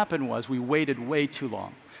what happened was we waited way too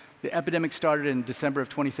long. The epidemic started in December of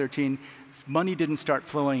 2013. Money didn't start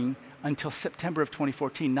flowing until September of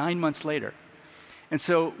 2014, 9 months later. And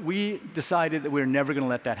so we decided that we were never going to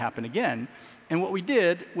let that happen again. And what we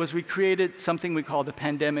did was we created something we call the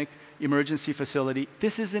Pandemic Emergency Facility.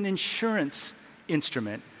 This is an insurance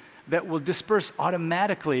instrument that will disperse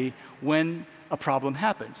automatically when a problem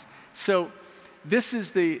happens. So these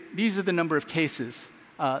are the number of cases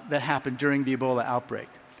that happened during the Ebola outbreak,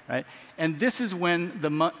 right? And this is when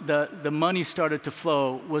the money started to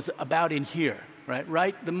flow, was about in here,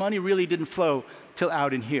 right? The money really didn't flow till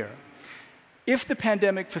out in here. If the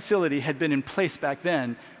pandemic facility had been in place back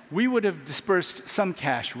then, we would have dispersed some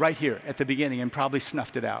cash right here at the beginning and probably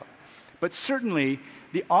snuffed it out. But certainly,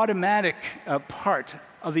 the automatic part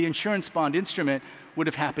of the insurance bond instrument would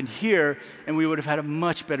have happened here, and we would have had a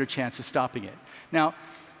much better chance of stopping it. Now,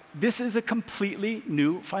 this is a completely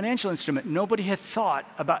new financial instrument. Nobody had thought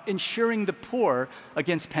about insuring the poor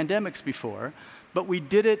against pandemics before, but we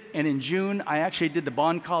did it, and in June, I actually did the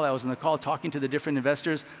bond call. I was on the call talking to the different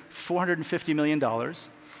investors, $450 million,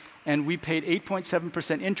 and we paid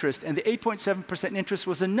 8.7% interest, and the 8.7% interest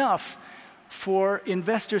was enough for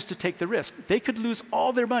investors to take the risk. They could lose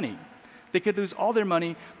all their money. They could lose all their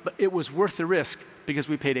money, but it was worth the risk because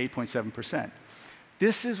we paid 8.7%.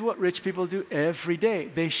 This is what rich people do every day.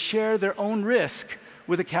 They share their own risk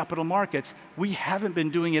with the capital markets. We haven't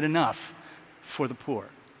been doing it enough for the poor.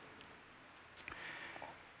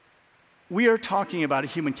 We are talking about a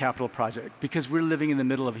human capital project because we're living in the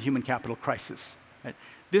middle of a human capital crisis. Right?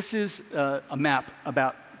 This is a map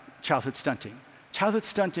about childhood stunting. Childhood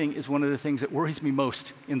stunting is one of the things that worries me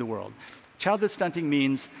most in the world. Childhood stunting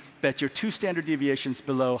means that you're 2 standard deviations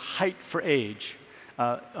below height for age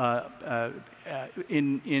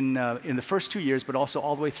in the first 2 years, but also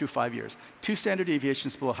all the way through 5 years. 2 standard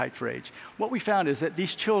deviations below height for age. What we found is that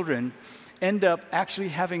these children end up actually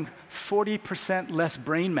having 40% less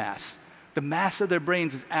brain mass. The mass of their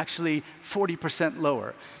brains is actually 40%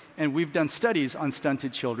 lower. And we've done studies on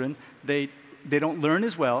stunted children. They don't learn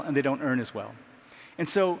as well, and they don't earn as well. And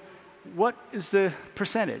so what is the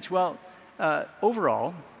percentage? Well,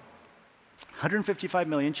 overall, 155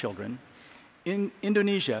 million children. In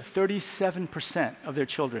Indonesia, 37% of their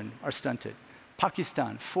children are stunted.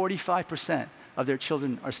 Pakistan, 45% of their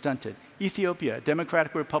children are stunted. Ethiopia,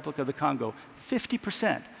 Democratic Republic of the Congo,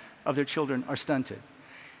 50% of their children are stunted.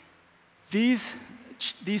 These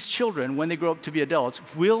children, when they grow up to be adults,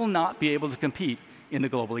 will not be able to compete in the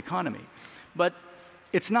global economy. But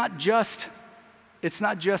it's not just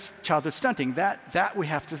childhood stunting. That we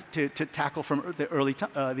have to tackle from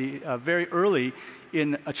very early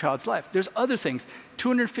in a child's life. There's other things.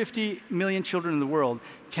 250 million children in the world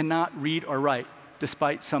cannot read or write,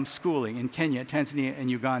 despite some schooling in Kenya, Tanzania, and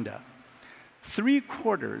Uganda.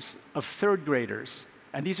 3/4 of 3rd graders,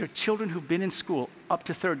 and these are children who've been in school up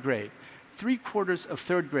to 3rd grade, 3/4 of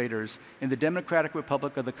 3rd graders in the Democratic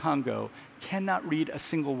Republic of the Congo cannot read a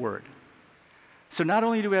single word. So not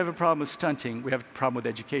only do we have a problem with stunting, we have a problem with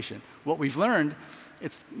education. What we've learned,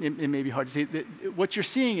 it may be hard to see, what you're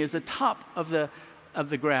seeing is the top of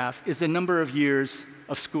the graph is the number of years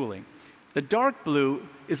of schooling. The dark blue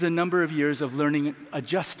is the number of years of learning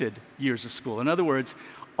adjusted years of school. In other words,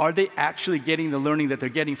 are they actually getting the learning that they're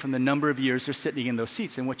getting from the number of years they're sitting in those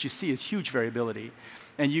seats? And what you see is huge variability.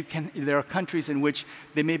 And there are countries in which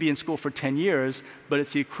they may be in school for 10 years, but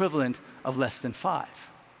it's the equivalent of less than 5.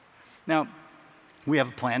 Now, We have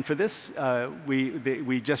a plan for this.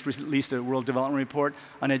 We just released a World Development Report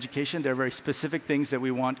on education. There are very specific things that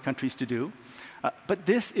we want countries to do. But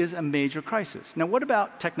this is a major crisis. Now, what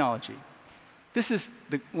about technology? This is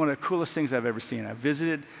one of the coolest things I've ever seen. I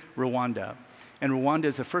visited Rwanda, and Rwanda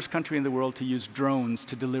is the first country in the world to use drones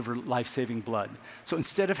to deliver life-saving blood. So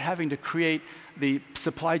instead of having to create the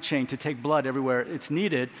supply chain to take blood everywhere it's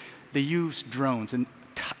needed, they use drones, and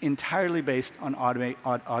entirely based on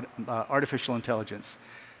artificial intelligence.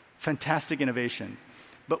 Fantastic innovation.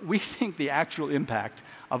 But we think the actual impact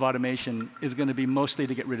of automation is going to be mostly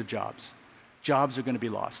to get rid of jobs. Jobs are going to be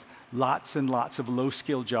lost. Lots and lots of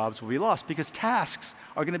low-skilled jobs will be lost because tasks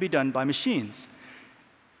are going to be done by machines.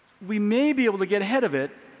 We may be able to get ahead of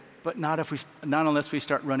it, but not unless we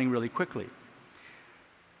start running really quickly.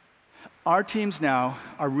 Our teams now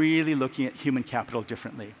are really looking at human capital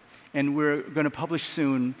differently. And we're going to publish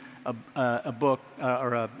soon a book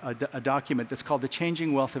or a document that's called The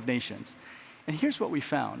Changing Wealth of Nations. And here's what we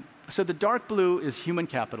found. So the dark blue is human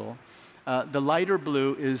capital. The lighter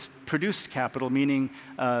blue is produced capital, meaning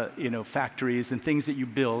factories and things that you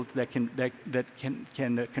build that can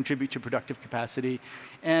contribute to productive capacity.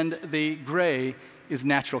 And the gray is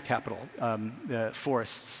natural capital, the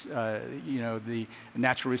forests, the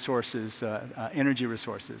natural resources, energy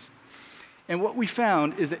resources. And what we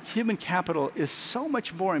found is that human capital is so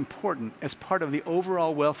much more important as part of the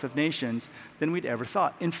overall wealth of nations than we'd ever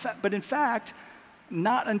thought. But in fact,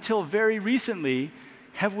 not until very recently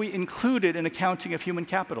have we included an accounting of human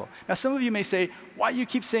capital. Now, some of you may say, why do you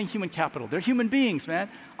keep saying human capital? They're human beings, man.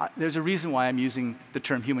 There's a reason why I'm using the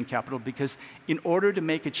term human capital, because in order to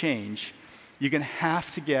make a change, you're going to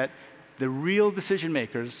have to get the real decision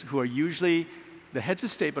makers, who are usually the heads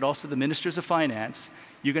of state, but also the ministers of finance.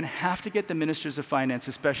 You're going to have to get the ministers of finance,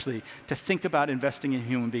 especially, to think about investing in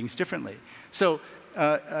human beings differently. So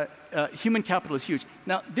human capital is huge.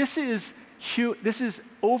 Now, this is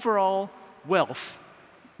overall wealth.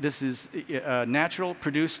 This is natural,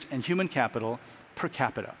 produced, and human capital per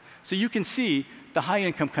capita. So you can see the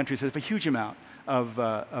high-income countries have a huge amount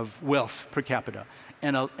of wealth per capita.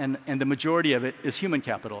 And the majority of it is human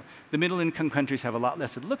capital. The middle-income countries have a lot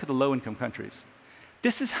less. Look at the low-income countries.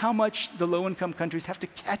 This is how much the low-income countries have to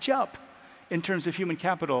catch up in terms of human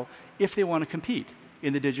capital if they want to compete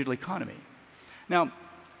in the digital economy. Now,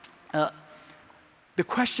 the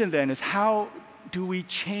question then is, how do we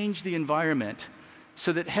change the environment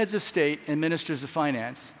so that heads of state and ministers of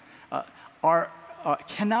finance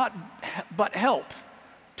cannot but help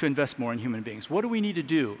to invest more in human beings? What do we need to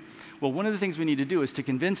do? Well, one of the things we need to do is to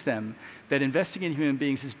convince them that investing in human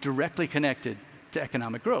beings is directly connected to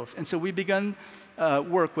economic growth. And so we've begun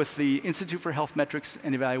work with the Institute for Health Metrics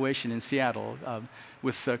and Evaluation in Seattle,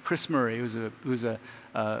 with Chris Murray, who's a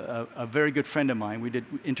very good friend of mine. We did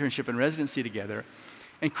internship and residency together.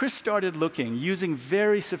 And Chris started looking, using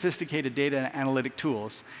very sophisticated data and analytic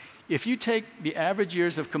tools. If you take the average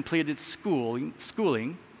years of completed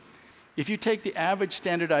schooling, if you take the average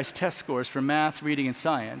standardized test scores for math, reading, and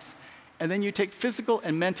science, and then you take physical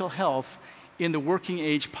and mental health in the working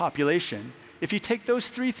age population, if you take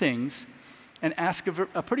those three things and ask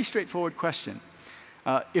a pretty straightforward question,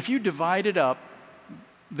 if you divided up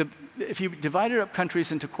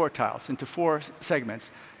countries into quartiles, into 4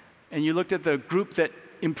 segments, and you looked at the group that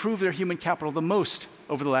improved their human capital the most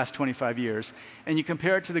over the last 25 years, and you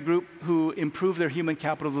compare it to the group who improved their human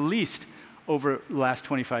capital the least over the last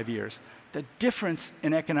 25 years, the difference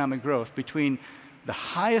in economic growth between the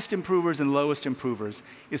highest improvers and lowest improvers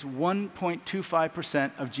is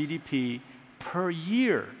 1.25% of GDP per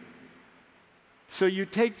year. So you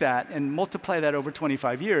take that and multiply that over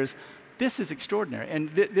 25 years, this is extraordinary. And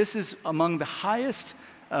this is among the highest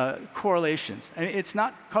correlations. I mean, it's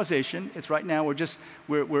not causation. It's right now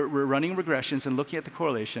we're running regressions and looking at the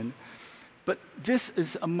correlation. But this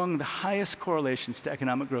is among the highest correlations to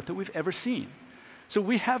economic growth that we've ever seen. So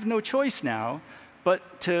we have no choice now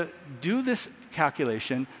but to do this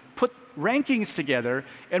calculation, put rankings together,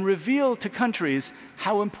 and reveal to countries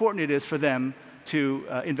how important it is for them to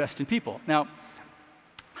invest in people. Now,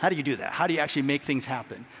 how do you do that? How do you actually make things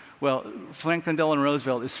happen? Well, Franklin Delano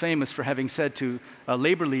Roosevelt is famous for having said to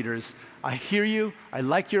labor leaders, I hear you, I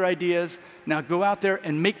like your ideas, now go out there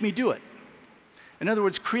and make me do it. In other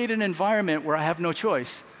words, create an environment where I have no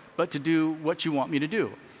choice but to do what you want me to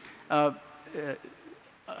do. A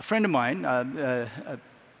friend of mine,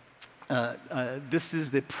 this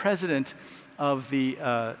is the president of the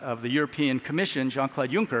European Commission,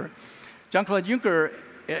 Jean-Claude Juncker. Jean-Claude Juncker,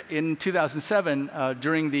 in 2007,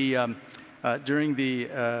 during the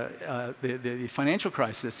financial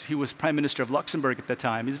crisis, he was Prime Minister of Luxembourg at the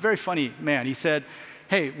time. He's a very funny man. He said,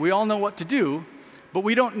 hey, we all know what to do, but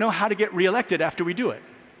we don't know how to get reelected after we do it.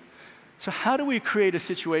 So how do we create a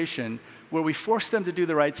situation where we force them to do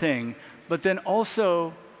the right thing, but then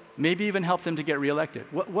also maybe even help them to get reelected?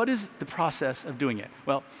 What is the process of doing it?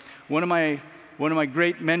 Well, one of my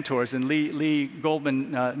great mentors, and Lee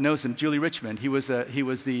Goldman knows him, Julie Richmond. He was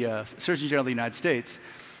the Surgeon General of the United States.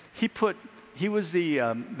 He was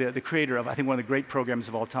the creator of, I think, one of the great programs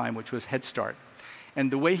of all time, which was Head Start.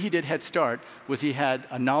 And the way he did Head Start was he had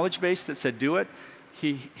a knowledge base that said do it,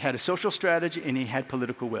 he had a social strategy, and he had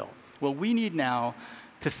political will. Well, we need now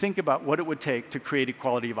to think about what it would take to create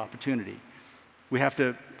equality of opportunity. We have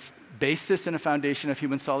to base this in a foundation of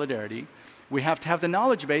human solidarity. We have to have the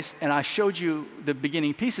knowledge base, and I showed you the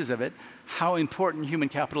beginning pieces of it, how important human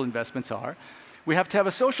capital investments are. We have to have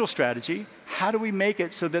a social strategy. How do we make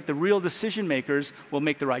it so that the real decision makers will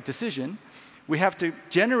make the right decision? We have to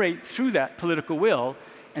generate through that political will,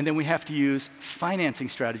 and then we have to use financing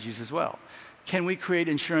strategies as well. Can we create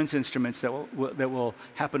insurance instruments that will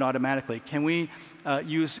happen automatically? Can we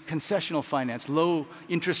use concessional finance, low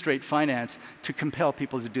interest rate finance, to compel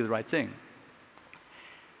people to do the right thing?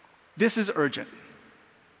 This is urgent.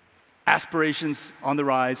 Aspirations on the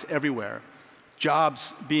rise everywhere.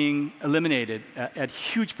 Jobs being eliminated at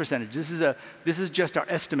huge percentages. This is just our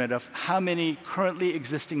estimate of how many currently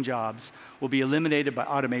existing jobs will be eliminated by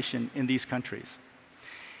automation in these countries.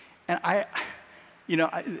 And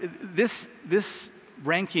this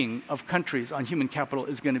ranking of countries on human capital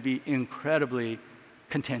is going to be incredibly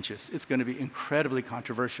contentious. It's going to be incredibly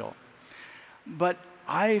controversial. But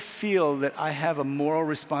I feel that I have a moral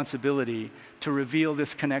responsibility to reveal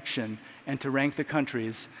this connection and to rank the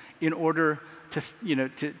countries in order to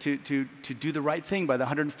do the right thing by the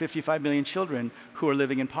 155 million children who are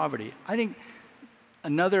living in poverty. I think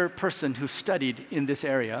another person who studied in this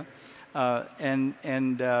area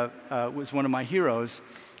and was one of my heroes,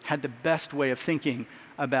 had the best way of thinking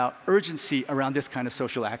about urgency around this kind of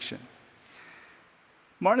social action.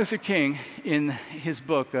 Martin Luther King, in his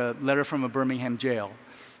book, A Letter from a Birmingham Jail,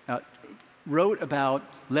 wrote about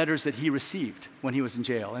letters that he received when he was in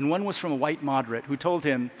jail. And one was from a white moderate who told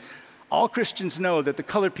him, "All Christians know that the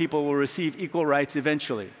colored people will receive equal rights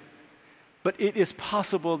eventually, but it is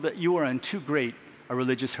possible that you are in too great a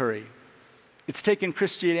religious hurry. It's taken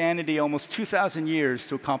Christianity almost 2,000 years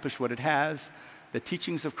to accomplish what it has. The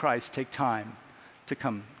teachings of Christ take time to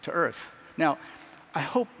come to earth." Now, I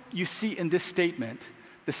hope you see in this statement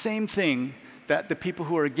the same thing that the people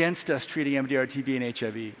who are against us treating MDR, TB, and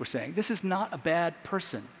HIV were saying. This is not a bad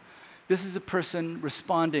person. This is a person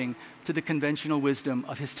responding to the conventional wisdom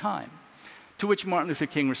of his time. To which Martin Luther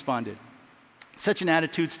King responded, "Such an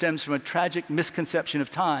attitude stems from a tragic misconception of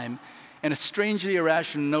time and a strangely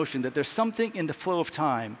irrational notion that there's something in the flow of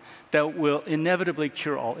time that will inevitably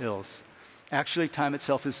cure all ills. Actually, time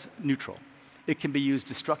itself is neutral. It can be used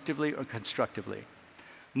destructively or constructively.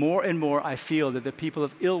 More and more, I feel that the people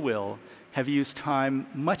of ill will have used time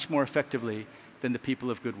much more effectively than the people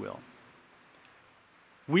of goodwill."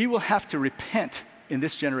 We will have to repent in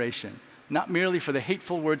this generation, not merely for the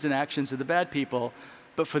hateful words and actions of the bad people,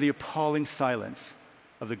 but for the appalling silence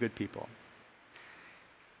of the good people.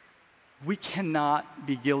 We cannot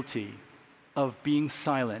be guilty of being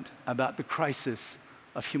silent about the crisis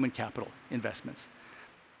of human capital investments.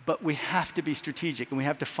 But we have to be strategic, and we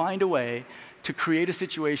have to find a way to create a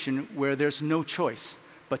situation where there's no choice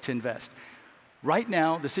but to invest. Right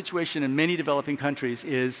now, the situation in many developing countries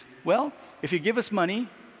is, well, if you give us money,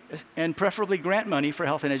 and preferably grant money for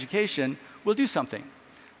health and education, we'll do something.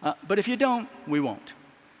 But if you don't, we won't.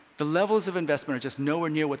 The levels of investment are just nowhere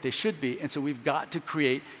near what they should be, and so we've got to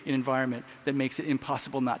create an environment that makes it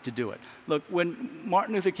impossible not to do it. Look, when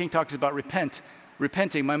Martin Luther King talks about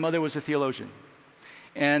repenting, my mother was a theologian.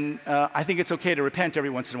 And I think it's okay to repent every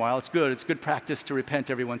once in a while. It's good practice to repent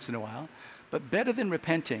every once in a while. But better than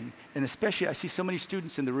repenting, and especially I see so many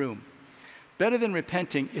students in the room, better than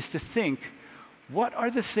repenting is to think, what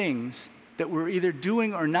are the things that we're either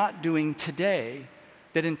doing or not doing today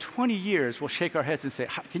that in 20 years we'll shake our heads and say,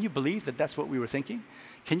 can you believe that that's what we were thinking?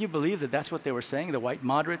 Can you believe that that's what they were saying, the white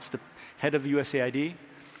moderates, the head of USAID?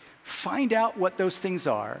 Find out what those things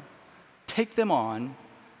are, take them on,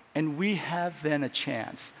 and we have then a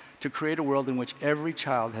chance to create a world in which every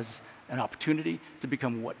child has an opportunity to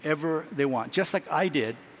become whatever they want, just like I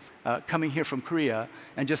did coming here from Korea,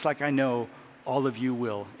 and just like I know all of you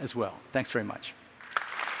will as well. Thanks very much.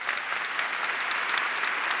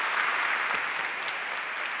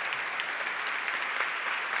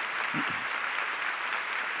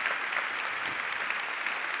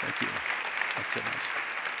 Thank you. Thanks very much.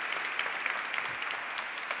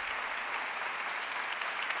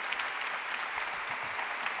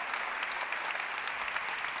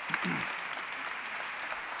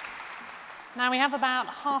 Now we have about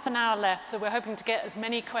half an hour left, so we're hoping to get as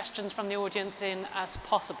many questions from the audience in as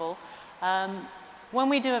possible. When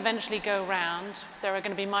we do eventually go round, there are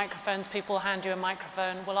going to be microphones, people will hand you a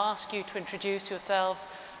microphone. We'll ask you to introduce yourselves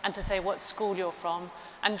and to say what school you're from.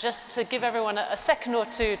 And just to give everyone a second or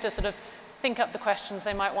two to sort of think up the questions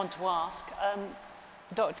they might want to ask.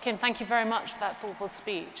 Dr. Kim, thank you very much for that thoughtful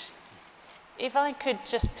speech. If I could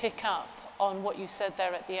just pick up on what you said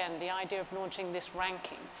there at the end, the idea of launching this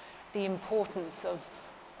ranking, the importance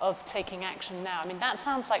of taking action now. I mean, that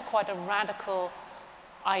sounds like quite a radical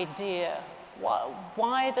idea.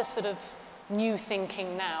 Why the sort of new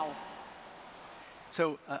thinking now?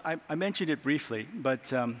 So I mentioned it briefly,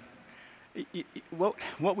 but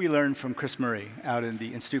what we learned from Chris Murray out in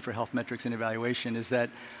the Institute for Health Metrics and Evaluation is that,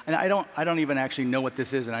 and I don't even actually know what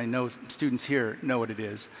this is, and I know students here know what it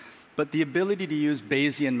is, but the ability to use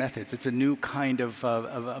Bayesian methods, it's a new kind of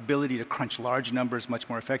ability to crunch large numbers much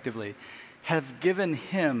more effectively, have given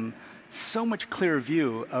him so much clearer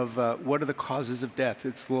view of what are the causes of death.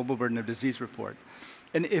 It's the Global Burden of Disease report.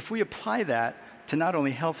 And if we apply that to not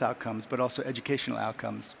only health outcomes, but also educational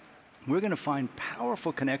outcomes, we're going to find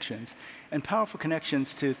powerful connections, and powerful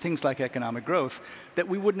connections to things like economic growth that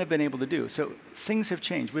we wouldn't have been able to do. So things have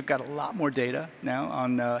changed. We've got a lot more data now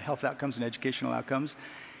on health outcomes and educational outcomes.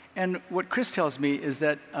 And what Chris tells me is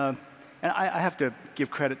that, and I have to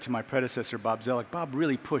give credit to my predecessor, Bob Zellick. Bob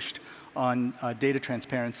really pushed on data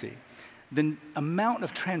transparency. The amount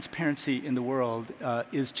of transparency in the world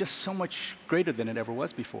is just so much greater than it ever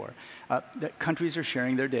was before. That countries are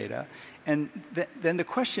sharing their data. And then the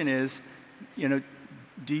question is,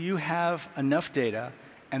 do you have enough data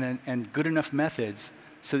and good enough methods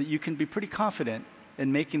so that you can be pretty confident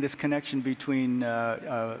in making this connection between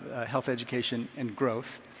health education and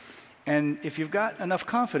growth? And if you've got enough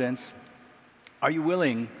confidence, are you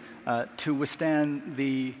willing to withstand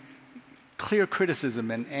the clear criticism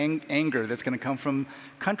and anger that's going to come from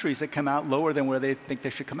countries that come out lower than where they think they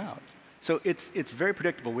should come out? So it's very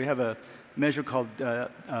predictable. We have a measure called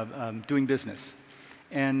doing business.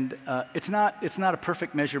 And it's not a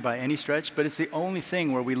perfect measure by any stretch, but it's the only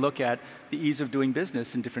thing where we look at the ease of doing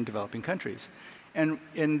business in different developing countries. And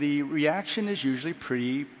the reaction is usually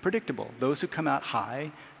pretty predictable. Those who come out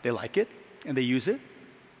high, they like it, and they use it.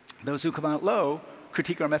 Those who come out low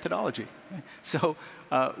critique our methodology. So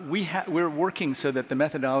we're working so that the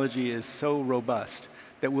methodology is so robust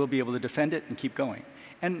that we'll be able to defend it and keep going.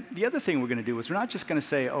 And the other thing we're going to do is we're not just going to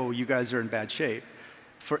say, oh, you guys are in bad shape.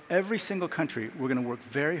 For every single country, we're going to work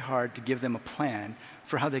very hard to give them a plan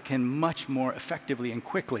for how they can much more effectively and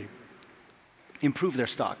quickly improve their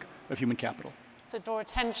stock of human capital. So draw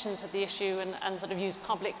attention to the issue and sort of use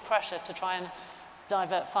public pressure to try and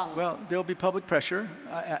divert funds. Well, there'll be public pressure,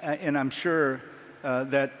 and I'm sure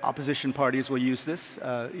that opposition parties will use this,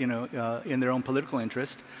 in their own political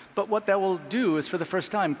interest. But what that will do is, for the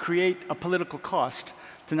first time, create a political cost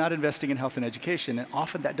to not investing in health and education, and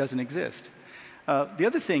often that doesn't exist. The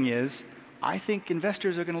other thing is, I think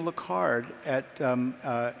investors are going to look hard at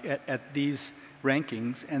these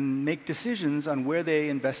rankings and make decisions on where they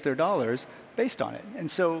invest their dollars based on it. And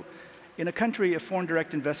so in a country, if foreign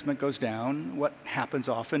direct investment goes down, what happens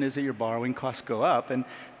often is that your borrowing costs go up, and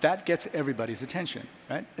that gets everybody's attention,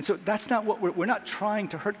 right? And so that's not what we're not trying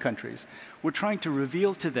to hurt countries. We're trying to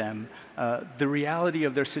reveal to them the reality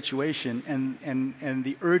of their situation and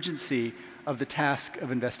the urgency of the task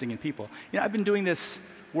of investing in people. I've been doing this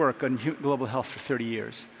work on global health for 30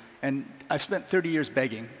 years. And I've spent 30 years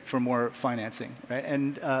begging for more financing, right?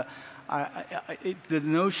 And the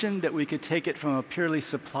notion that we could take it from a purely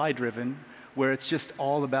supply-driven, where it's just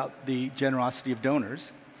all about the generosity of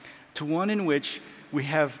donors, to one in which we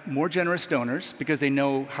have more generous donors because they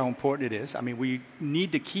know how important it is. I mean, we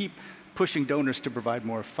need to keep pushing donors to provide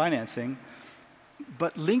more financing,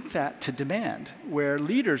 but link that to demand, where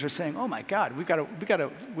leaders are saying, "Oh my God, we got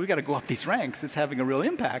to go up these ranks. It's having a real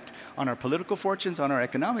impact on our political fortunes, on our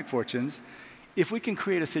economic fortunes." If we can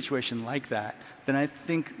create a situation like that, then I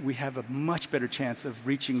think we have a much better chance of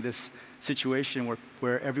reaching this situation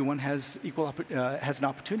where everyone has has an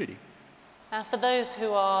opportunity. Now, for those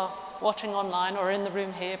who are watching online or in the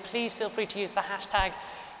room here, please feel free to use the hashtag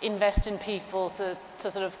 #InvestInPeople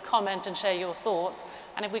to sort of comment and share your thoughts.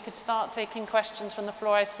 And if we could start taking questions from the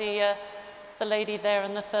floor, I see the lady there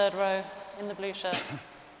in the third row in the blue shirt.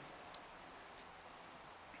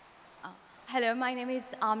 Hello, my name is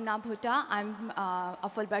Amna Bhutta. I'm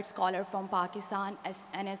a Fulbright scholar from Pakistan,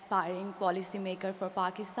 an aspiring policymaker for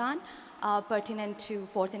Pakistan, pertinent to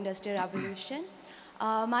Fourth Industrial Revolution.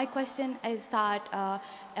 My question is that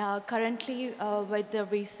currently with the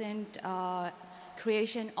recent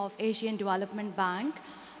creation of Asian Development Bank,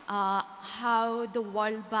 how the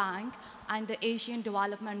World Bank and the Asian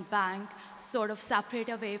Development Bank sort of separate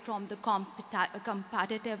away from the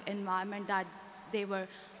competitive environment that they were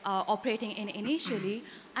operating in initially,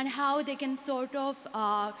 and how they can sort of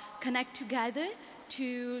connect together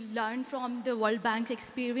to learn from the World Bank's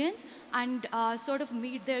experience and sort of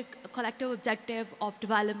meet their collective objective of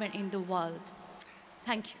development in the world.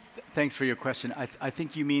 Thank you. Thanks for your question. I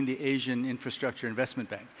think you mean the Asian Infrastructure Investment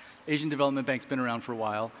Bank. Asian Development Bank's been around for a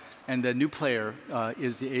while, and the new player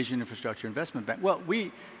is the Asian Infrastructure Investment Bank. Well,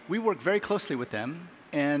 we work very closely with them,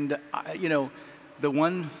 and you know, the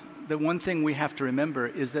one thing we have to remember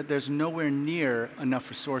is that there's nowhere near enough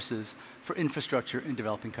resources for infrastructure in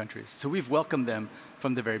developing countries. So we've welcomed them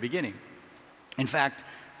from the very beginning. In fact,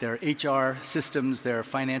 their HR systems, their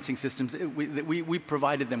financing systems, we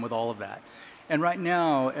provided them with all of that. And right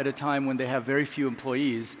now, at a time when they have very few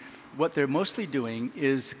employees, what they're mostly doing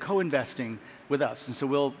is co-investing with us. And so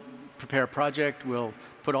we'll prepare a project, we'll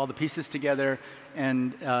put all the pieces together,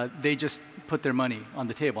 and they just put their money on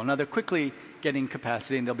the table. Now, they're quickly getting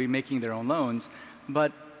capacity, and they'll be making their own loans.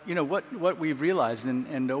 But you know, what we've realized,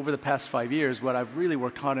 and over the past 5 years, what I've really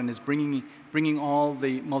worked hard on is bringing all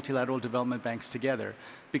the multilateral development banks together,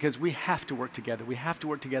 because we have to work together. We have to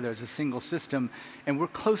work together as a single system, and we're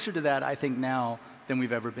closer to that, I think, now than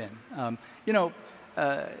we've ever been. You know,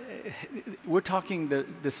 we're talking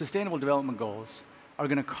the Sustainable Development Goals are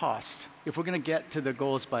going to cost, if we're going to get to the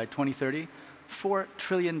goals by 2030, $4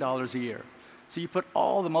 trillion a year. So you put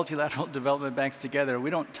all the multilateral development banks together, we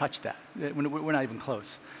don't touch that. We're not even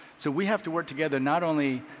close. So we have to work together not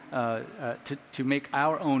only to make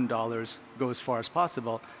our own dollars go as far as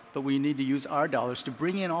possible, but we need to use our dollars to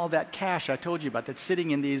bring in all that cash I told you about that's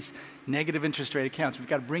sitting in these negative interest rate accounts. We've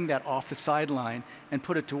got to bring that off the sideline and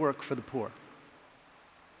put it to work for the poor.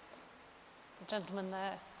 The gentleman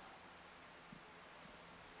there.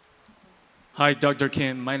 Hi, Dr.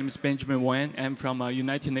 Kim. My name is Benjamin Wan. I'm from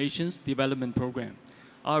United Nations Development Program.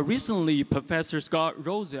 Recently, Professor Scott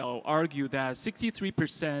Rosell argued that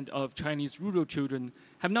 63% of Chinese rural children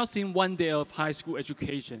have not seen one day of high school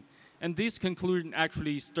education. And this conclusion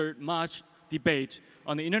actually stirred much debate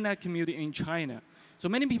on the internet community in China. So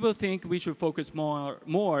many people think we should focus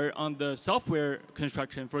more on the software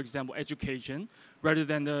construction, for example, education, rather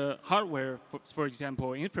than the hardware, for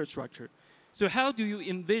example, infrastructure. So how do you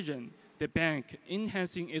envision the bank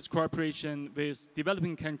enhancing its cooperation with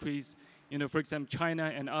developing countries, you know, for example,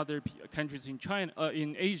 China and other countries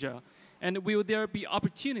in Asia? And will there be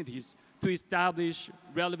opportunities to establish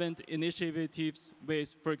relevant initiatives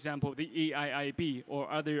with, for example, the AIIB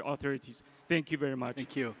or other authorities? Thank you very much.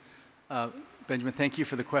 Thank you. Benjamin, thank you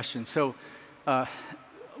for the question. So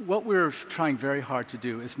what we're trying very hard to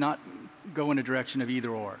do is not go in a direction of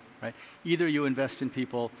either or, right? Either you invest in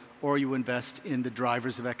people or you invest in the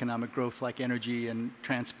drivers of economic growth like energy and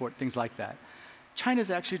transport, things like that.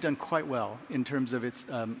 China's actually done quite well in terms of its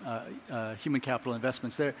human capital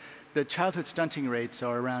investments. The childhood stunting rates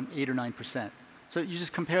are around 8 or 9%. So you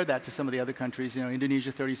just compare that to some of the other countries, you know,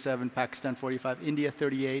 Indonesia 37, Pakistan 45, India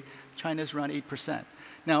 38, China's around 8%.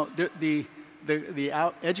 Now, the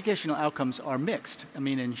educational outcomes are mixed. I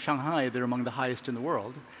mean, in Shanghai, they're among the highest in the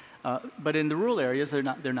world. But in the rural areas, they're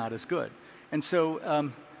not as good. And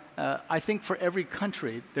so I think for every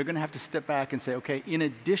country, they're going to have to step back and say, okay, in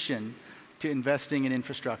addition to investing in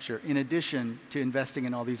infrastructure, in addition to investing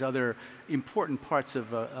in all these other important parts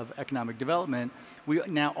of economic development, we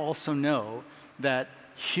now also know that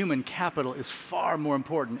human capital is far more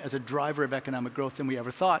important as a driver of economic growth than we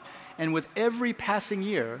ever thought. And with every passing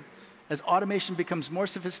year, as automation becomes more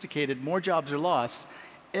sophisticated, more jobs are lost,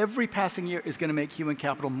 every passing year is going to make human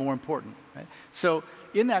capital more important. Right? So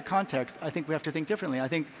in that context, I think we have to think differently. I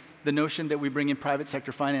think the notion that we bring in private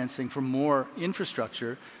sector financing for more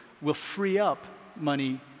infrastructure will free up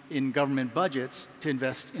money in government budgets to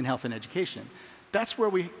invest in health and education. That's where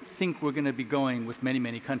we think we're going to be going with many,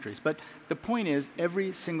 many countries. But the point is,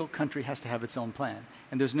 every single country has to have its own plan.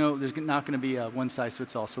 And there's not going to be a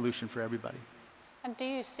one-size-fits-all solution for everybody. And do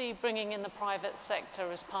you see bringing in the private sector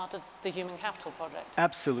as part of the Human Capital Project?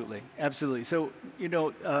 Absolutely, absolutely. So, you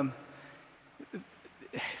know,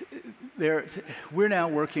 we're now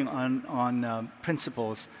working on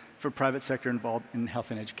principles for private sector involved in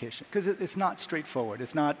health and education, because it's not straightforward.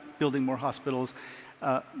 It's not building more hospitals.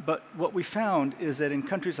 But what we found is that in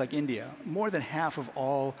countries like India, more than half of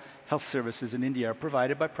all health services in India are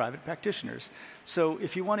provided by private practitioners. So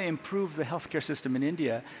if you want to improve the healthcare system in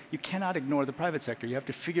India, you cannot ignore the private sector. You have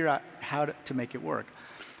to figure out how to make it work.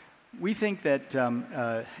 We think that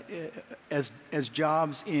as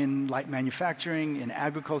jobs in light manufacturing, in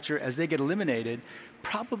agriculture, as they get eliminated,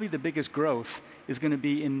 probably the biggest growth is going to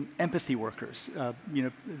be in empathy workers,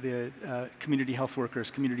 the community health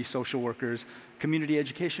workers, community social workers, community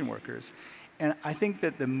education workers. And I think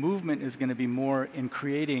that the movement is going to be more in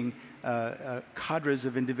creating cadres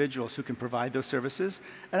of individuals who can provide those services.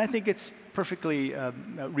 And I think it's perfectly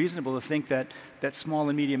reasonable to think that small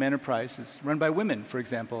and medium enterprises run by women, for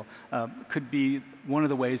example, could be one of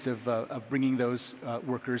the ways of bringing those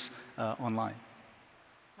workers online.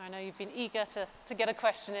 I know you've been eager to get a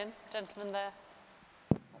question in. Gentleman there.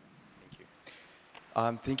 Thank you.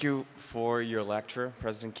 Thank you for your lecture,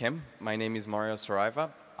 President Kim. My name is Mario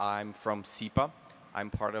Saraiva. I'm from SIPA. I'm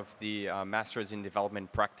part of the Masters in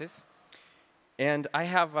Development Practice. And I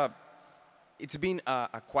have it's been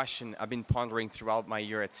a question I've been pondering throughout my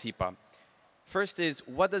year at SIPA. First is,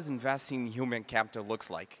 what does investing in human capital looks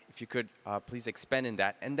like? If you could please expand on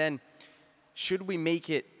that. And then, should we make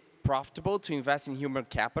it profitable to invest in human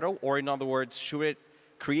capital? Or in other words, should it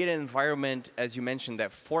create an environment, as you mentioned,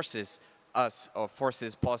 that forces us or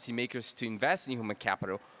forces policymakers to invest in human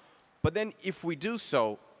capital? But then if we do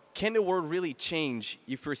so, can the world really change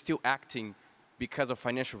if we're still acting because of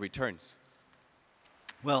financial returns?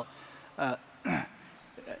 Well,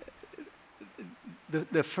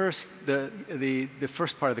 the first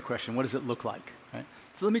part of the question, what does it look like? Right?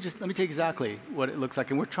 So let me take exactly what it looks like,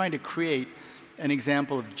 and we're trying to create an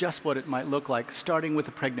example of just what it might look like, starting with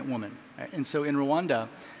a pregnant woman. Right? And so in Rwanda,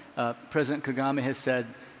 President Kagame has said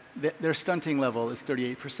that their stunting level is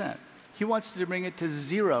 38%. He wants to bring it to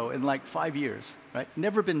 0 in like 5 years, right?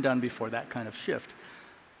 Never been done before, that kind of shift.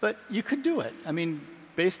 But you could do it. I mean,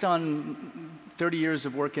 based on 30 years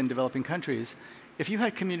of work in developing countries, if you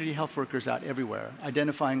had community health workers out everywhere,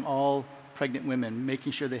 identifying all pregnant women,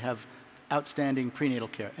 making sure they have outstanding prenatal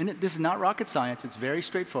care. And this is not rocket science, it's very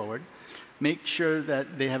straightforward. Make sure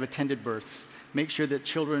that they have attended births. Make sure that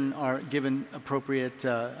children are given appropriate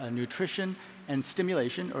nutrition and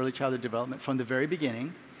stimulation, early childhood development from the very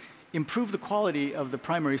beginning. Improve the quality of the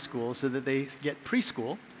primary school so that they get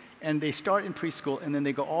preschool, and they start in preschool, and then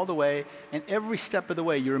they go all the way, and every step of the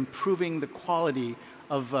way, you're improving the quality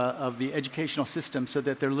of the educational system so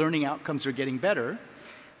that their learning outcomes are getting better.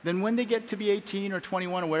 Then when they get to be 18 or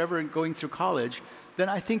 21 or whatever and going through college, then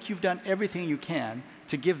I think you've done everything you can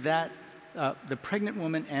to give that, the pregnant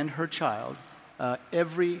woman and her child,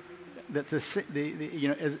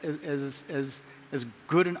 as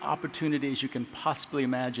good an opportunity as you can possibly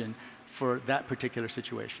imagine for that particular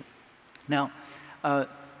situation. Now,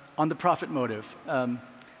 on the profit motive,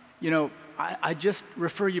 I just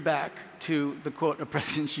refer you back to the quote of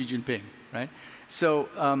President Xi Jinping, right? So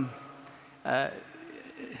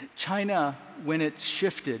China, when it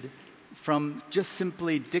shifted from just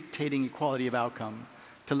simply dictating equality of outcome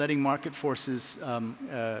to letting market forces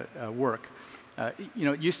work, it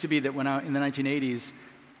used to be that when in the 1980s,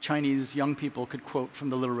 Chinese young people could quote from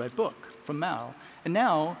the Little Red Book, from Mao. And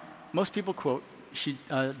now, most people quote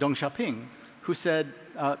Deng Xiaoping, who said,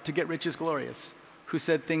 to get rich is glorious, who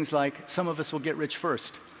said things like, some of us will get rich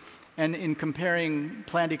first. And in comparing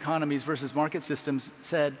planned economies versus market systems,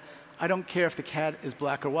 said, I don't care if the cat is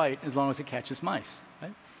black or white, as long as it catches mice.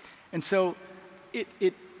 Right? And so,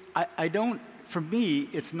 for me,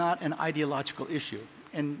 it's not an ideological issue.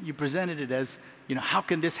 And you presented it as, how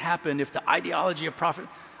can this happen if the ideology of profit?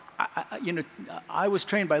 I was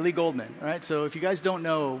trained by Lee Goldman, right? So if you guys don't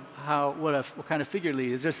know what kind of figure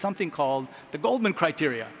Lee is, there's something called the Goldman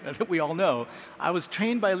criteria that we all know. I was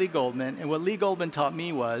trained by Lee Goldman, and what Lee Goldman taught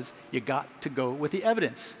me was you got to go with the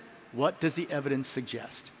evidence. What does the evidence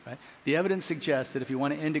suggest, right? The evidence suggests that if you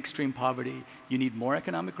want to end extreme poverty, you need more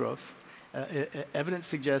economic growth. Evidence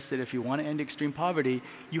suggests that if you want to end extreme poverty,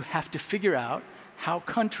 you have to figure out how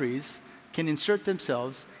countries can insert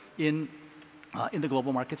themselves in the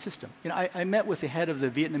global market system. I met with the head of the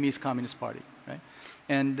Vietnamese Communist Party, right?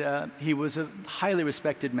 And he was a highly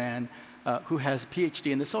respected man who has a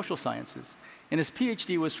PhD in the social sciences. And his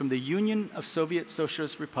PhD was from the Union of Soviet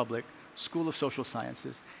Socialist Republic School of Social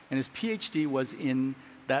Sciences. And his PhD was in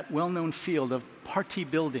that well-known field of party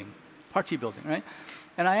building, right?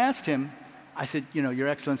 And I asked him, I said, Your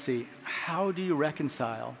Excellency, how do you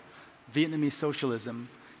reconcile Vietnamese socialism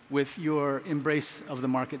with your embrace of the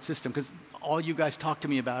market system? Because all you guys talk to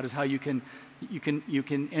me about is how you can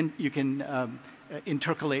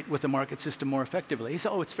intercalate with the market system more effectively. He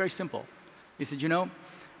said, it's very simple. He said,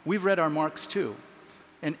 we've read our Marx too,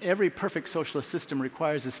 and every perfect socialist system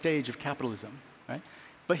requires a stage of capitalism, right?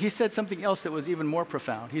 But he said something else that was even more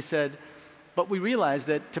profound. He said, But we realized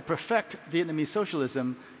that to perfect Vietnamese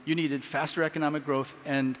socialism, you needed faster economic growth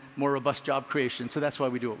and more robust job creation. So that's why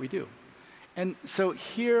we do what we do. And so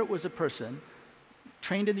here was a person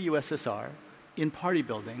trained in the USSR in party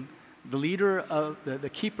building, the leader of the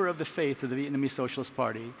keeper of the faith of the Vietnamese Socialist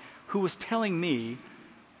Party, who was telling me,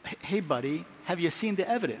 hey buddy, have you seen the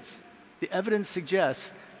evidence? The evidence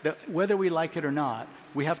suggests that whether we like it or not,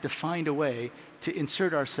 we have to find a way to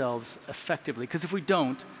insert ourselves effectively. Because if we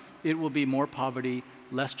don't, it will be more poverty,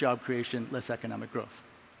 less job creation, less economic growth.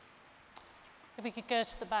 If we could go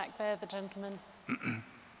to the back there, the gentleman.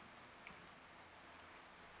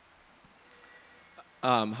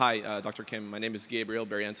 Hi, Dr. Kim. My name is Gabriel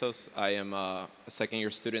Barrientos. I am a second-year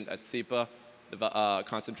student at SIPA,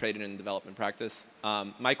 concentrated in development practice.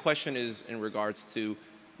 My question is in regards to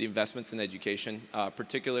the investments in education.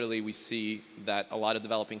 Particularly, we see that a lot of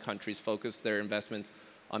developing countries focus their investments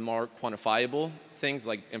on more quantifiable things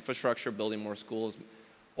like infrastructure, building more schools,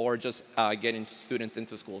 or just getting students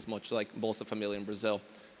into schools, much like Bolsa Familia in Brazil.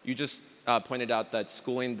 You just pointed out that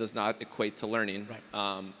schooling does not equate to learning.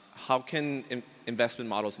 Right. How can investment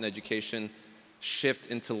models in education shift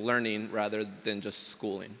into learning rather than just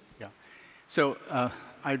schooling? Yeah. So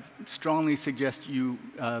I'd strongly suggest you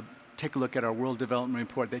take a look at our World Development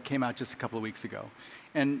Report that came out just a couple of weeks ago.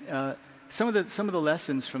 And some of the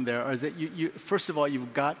lessons from there are that first of all,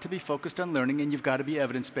 you've got to be focused on learning and you've got to be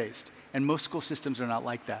evidence-based. And most school systems are not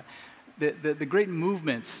like that. The great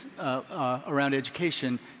movements around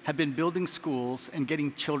education have been building schools and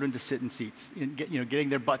getting children to sit in seats, getting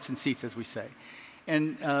their butts in seats, as we say.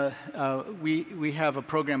 And we have a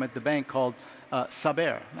program at the bank called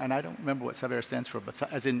Saber, and I don't remember what Saber stands for, but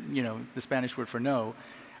as in the Spanish word for no,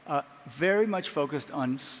 very much focused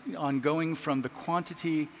on going from the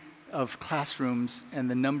quantity of classrooms and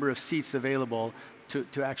the number of seats available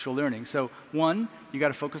to actual learning. So one, you got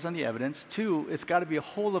to focus on the evidence. Two, it's got to be a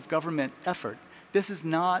whole of government effort. This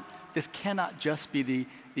cannot just be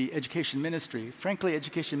the education ministry. Frankly,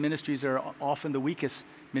 education ministries are often the weakest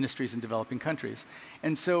ministries in developing countries.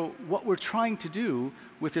 And so what we're trying to do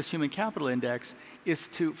with this human capital index is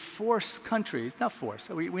to force countries, not force,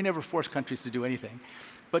 we never force countries to do anything,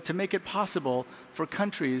 but to make it possible for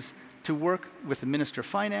countries to work with the Minister of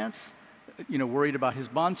Finance, worried about his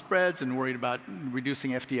bond spreads and worried about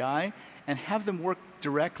reducing FDI, and have them work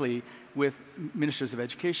directly with ministers of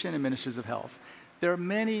education and ministers of health. There are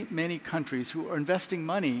many, many countries who are investing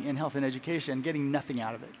money in health and education and getting nothing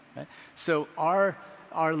out of it. Right? So our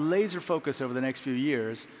laser focus over the next few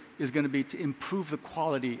years is going to be to improve the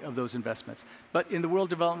quality of those investments. But in the World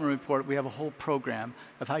Development Report, we have a whole program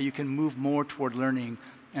of how you can move more toward learning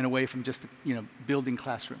and away from just building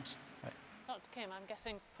classrooms. Right? Dr. Kim, I'm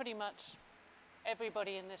guessing pretty much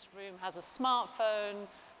everybody in this room has a smartphone.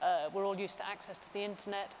 We're all used to access to the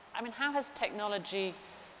internet. I mean, how has technology,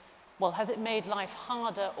 has it made life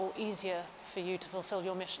harder or easier for you to fulfill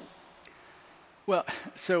your mission? Well,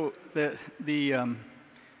 so the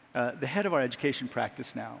head of our education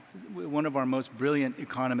practice now, one of our most brilliant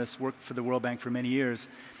economists, worked for the World Bank for many years,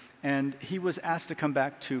 and he was asked to come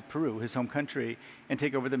back to Peru, his home country, and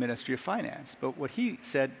take over the Ministry of Finance. But what he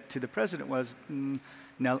said to the president was,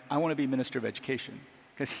 now I want to be Minister of Education,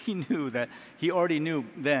 because he already knew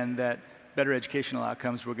then that better educational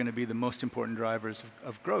outcomes were going to be the most important drivers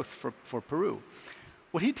of growth for Peru.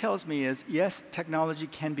 What he tells me is, yes, technology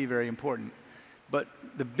can be very important, but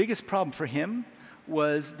the biggest problem for him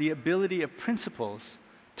was the ability of principals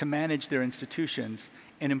to manage their institutions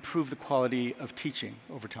and improve the quality of teaching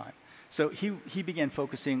over time. So he began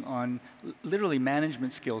focusing on literally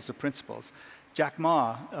management skills of principals. Jack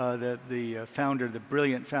Ma, the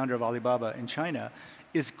brilliant founder of Alibaba in China,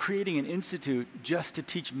 is creating an institute just to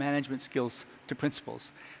teach management skills to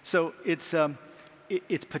principals. So it's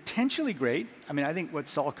potentially great. I mean, I think what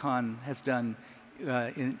Sol Khan has done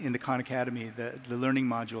in the Khan Academy, the learning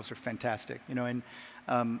modules are fantastic. And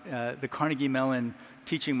the Carnegie Mellon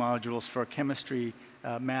teaching modules for chemistry,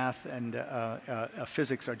 math, and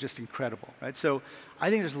physics are just incredible, right? So I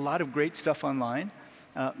think there's a lot of great stuff online,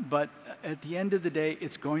 but at the end of the day,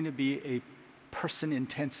 it's going to be a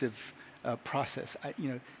person-intensive process.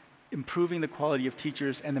 Improving the quality of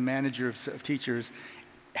teachers and the managers of teachers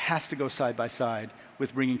has to go side by side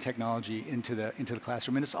with bringing technology into the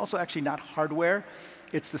classroom. And it's also actually not hardware,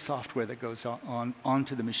 it's the software that goes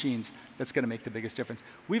onto the machines that's going to make the biggest difference.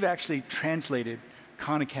 We've actually translated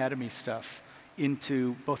Khan Academy stuff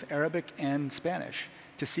into both Arabic and Spanish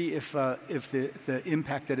to see if the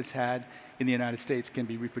impact that it's had in the United States can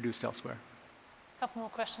be reproduced elsewhere. A couple more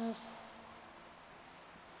questions.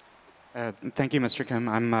 Thank you, Mr. Kim.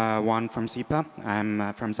 I'm Juan from SIPA.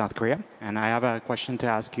 I'm from South Korea, and I have a question to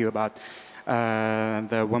ask you about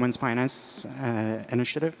the Women's Finance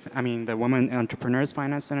Initiative, the Women Entrepreneurs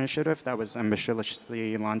Finance Initiative that was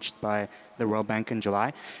ambitiously launched by the World Bank in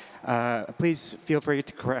July. Please feel free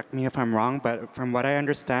to correct me if I'm wrong, but from what I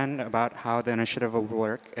understand about how the initiative will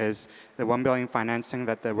work is the $1 billion financing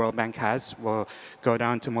that the World Bank has will go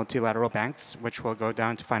down to multilateral banks, which will go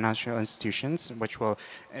down to financial institutions, which will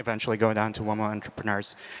eventually go down to women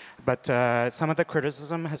entrepreneurs. But some of the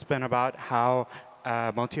criticism has been about how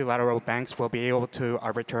multilateral banks will be able to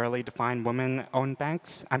arbitrarily define women-owned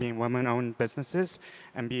banks, women-owned businesses,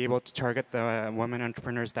 and be able to target the women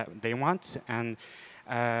entrepreneurs that they want. And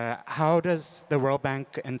how does the World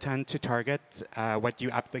Bank intend to target what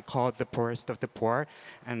you aptly call the poorest of the poor,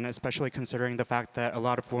 and especially considering the fact that a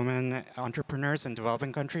lot of women entrepreneurs in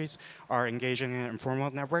developing countries are engaging in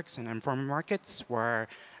informal networks and informal markets where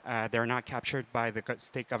they're not captured by the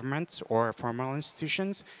state governments or formal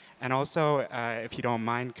institutions? And also, if you don't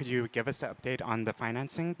mind, could you give us an update on the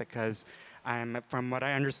financing? Because from what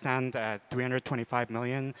I understand, $325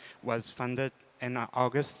 million was funded in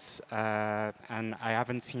August, and I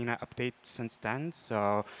haven't seen an update since then.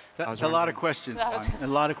 So that's a lot of questions, Juan. A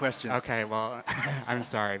lot of questions. Okay, well, I'm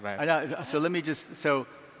sorry, but I know. So let me just. So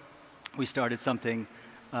we started something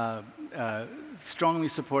strongly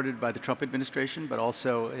supported by the Trump administration, but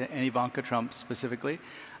also and Ivanka Trump specifically.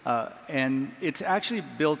 And it's actually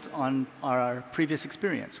built on our previous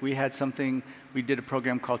experience. We had something. We did a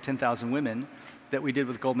program called 10,000 Women that we did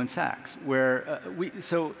with Goldman Sachs, where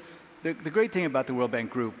The great thing about the World Bank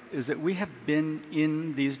Group is that we have been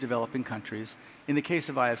in these developing countries, in the case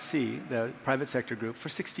of IFC, the private sector group, for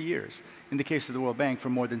 60 years. In the case of the World Bank, for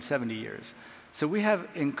more than 70 years. So we have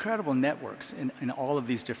incredible networks in all of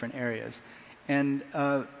these different areas. And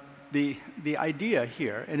the idea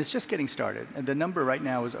here, and it's just getting started, and the number right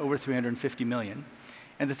now is over 350 million.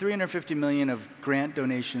 And the 350 million of grant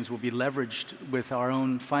donations will be leveraged with our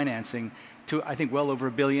own financing to, I think, well over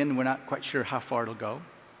 $1 billion. We're not quite sure how far it'll go.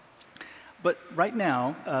 But right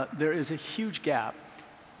now, there is a huge gap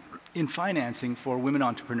in financing for women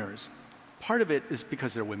entrepreneurs. Part of it is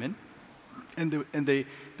because they're women, and the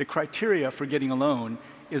criteria for getting a loan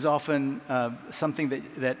is often something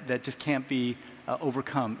that just can't be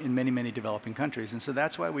overcome in many, many developing countries. And so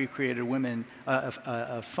that's why we created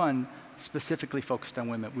a fund specifically focused on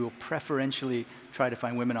women. We will preferentially try to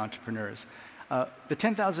find women entrepreneurs. The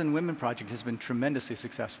 10,000 Women Project has been tremendously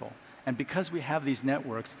successful. And because we have these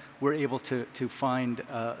networks, we're able to find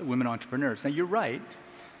women entrepreneurs. Now, you're right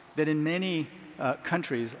that in many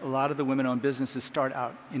countries, a lot of the women-owned businesses start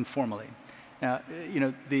out informally. Now,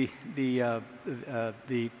 the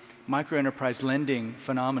microenterprise lending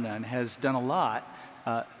phenomenon has done a lot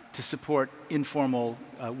to support informal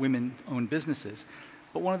women-owned businesses.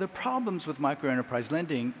 But one of the problems with microenterprise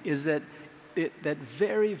lending is that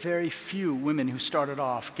very, very few women who started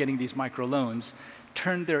off getting these microloans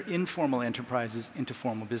turned their informal enterprises into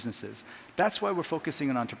formal businesses. That's why we're focusing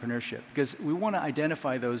on entrepreneurship, because we want to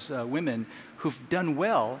identify those women who've done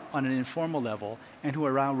well on an informal level and who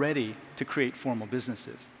are now ready to create formal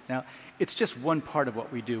businesses. Now, it's just one part of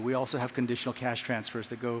what we do. We also have conditional cash transfers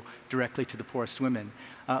that go directly to the poorest women.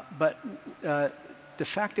 But the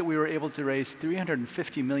fact that we were able to raise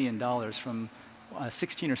 $350 million from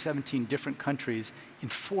 16 or 17 different countries in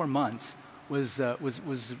 4 months was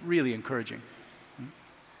really encouraging.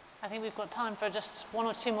 I think we've got time for just 1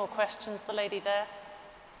 or 2 more questions. The lady there.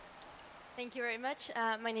 Thank you very much.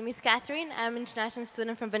 My name is Catherine. I'm an international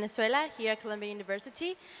student from Venezuela here at Columbia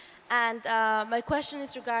University. And my question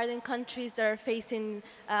is regarding countries that are facing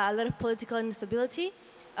a lot of political instability.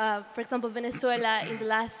 For example, Venezuela in the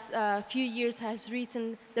last few years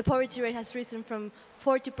the poverty rate has risen from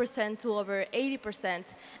 40% to over 80%.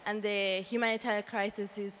 And the humanitarian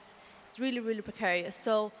crisis is really, really precarious.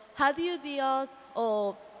 So how do you deal,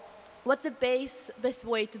 or what's the best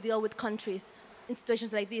way to deal with countries in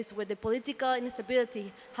situations like this, where the political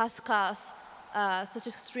instability has caused such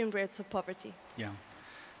extreme rates of poverty? Yeah.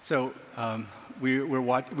 So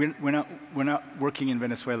we're not working in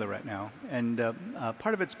Venezuela right now, and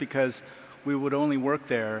part of it's because we would only work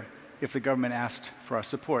there if the government asked for our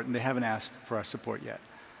support, and they haven't asked for our support yet.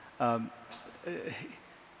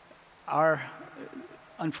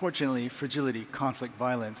 Unfortunately, fragility, conflict,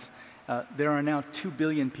 violence. There are now 2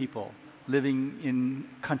 billion people living in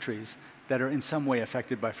countries that are in some way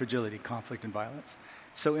affected by fragility, conflict, and violence.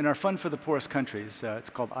 So in our Fund for the Poorest Countries, it's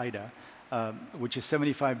called IDA, which is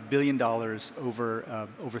 $75 billion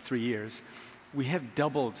over 3 years, we have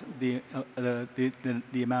doubled the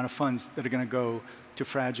amount of funds that are going to go to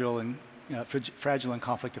fragile and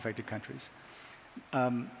conflict-affected countries.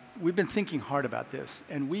 we've been thinking hard about this,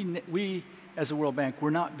 and we as a World Bank, we're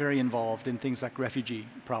not very involved in things like refugee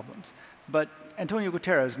problems. But Antonio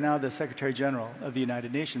Guterres, now the Secretary General of the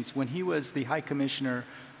United Nations, when he was the High Commissioner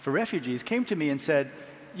for Refugees, came to me and said,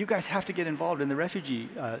 you guys have to get involved in the refugee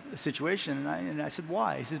situation. And I said,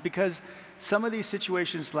 why? He says, because some of these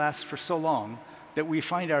situations last for so long that we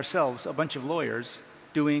find ourselves, a bunch of lawyers,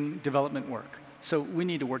 doing development work. So we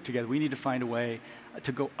need to work together. We need to find a way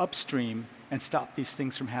to go upstream and stop these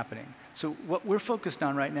things from happening. So what we're focused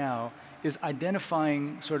on right now is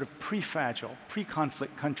identifying sort of pre-fragile,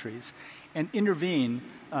 pre-conflict countries and intervene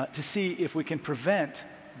to see if we can prevent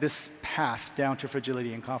this path down to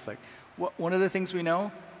fragility and conflict. One of the things we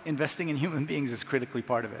know, investing in human beings is critically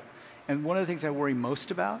part of it. And one of the things I worry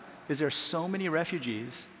most about is there are so many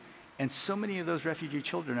refugees, and so many of those refugee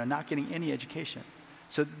children are not getting any education.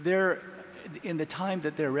 So they're, in the time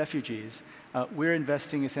that they're refugees, we're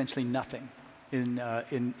investing essentially nothing in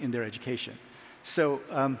their education. So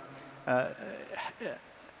the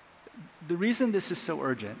reason this is so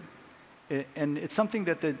urgent, and it's something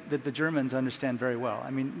that the Germans understand very well.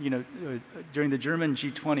 I mean, you know, during the German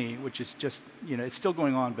G20, which is just, you know, it's still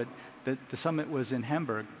going on, but the summit was in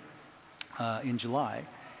Hamburg in July.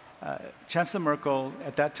 Chancellor Merkel,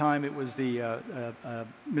 at that time it was the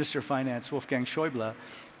Minister of Finance, Wolfgang Schäuble,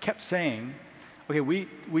 kept saying, okay,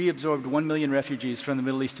 we absorbed 1 million refugees from the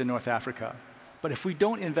Middle East and North Africa. But if we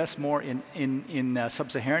don't invest more in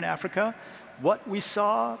sub-Saharan Africa, what we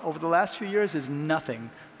saw over the last few years is nothing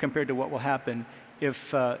compared to what will happen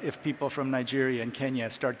if people from Nigeria and Kenya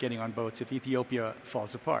start getting on boats, if Ethiopia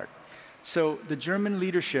falls apart. So the German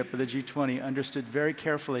leadership of the G20 understood very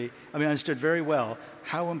carefully, understood very well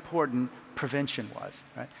how important prevention was,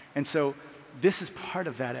 right? And so this is part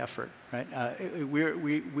of that effort, right?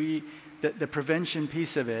 The prevention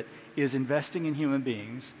piece of it is investing in human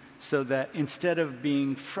beings so that instead of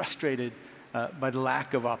being frustrated by the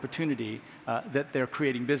lack of opportunity, that they're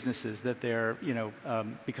creating businesses, that they're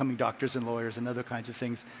becoming doctors and lawyers and other kinds of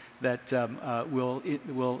things that will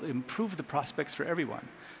improve the prospects for everyone.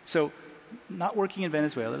 So not working in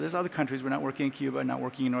Venezuela, there's other countries, we're not working in Cuba, not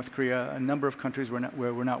working in North Korea, a number of countries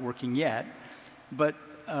where we're not working yet. But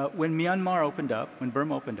when Myanmar opened up, when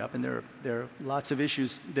Burma opened up, and there are lots of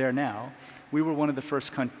issues there now, we were one of the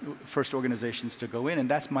first organizations to go in, and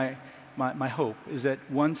that's my hope, is that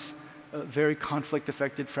once a very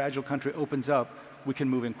conflict-affected, fragile country opens up, we can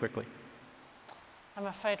move in quickly. I'm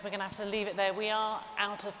afraid we're going to have to leave it there. We are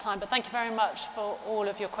out of time, but thank you very much for all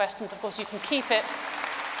of your questions. Of course, you can keep it.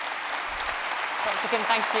 Dr. Kim,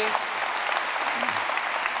 thank you.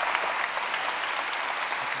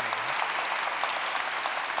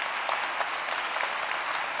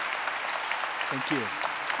 Thank you.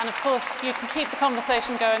 And of course, you can keep the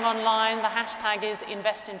conversation going online. The hashtag is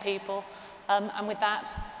 #InvestInPeople. And with that,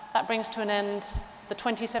 that brings to an end the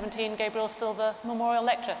 2017 Gabriel Silver Memorial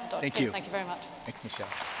Lecture. Dr. Kim, thank you very much. Thanks, Michelle.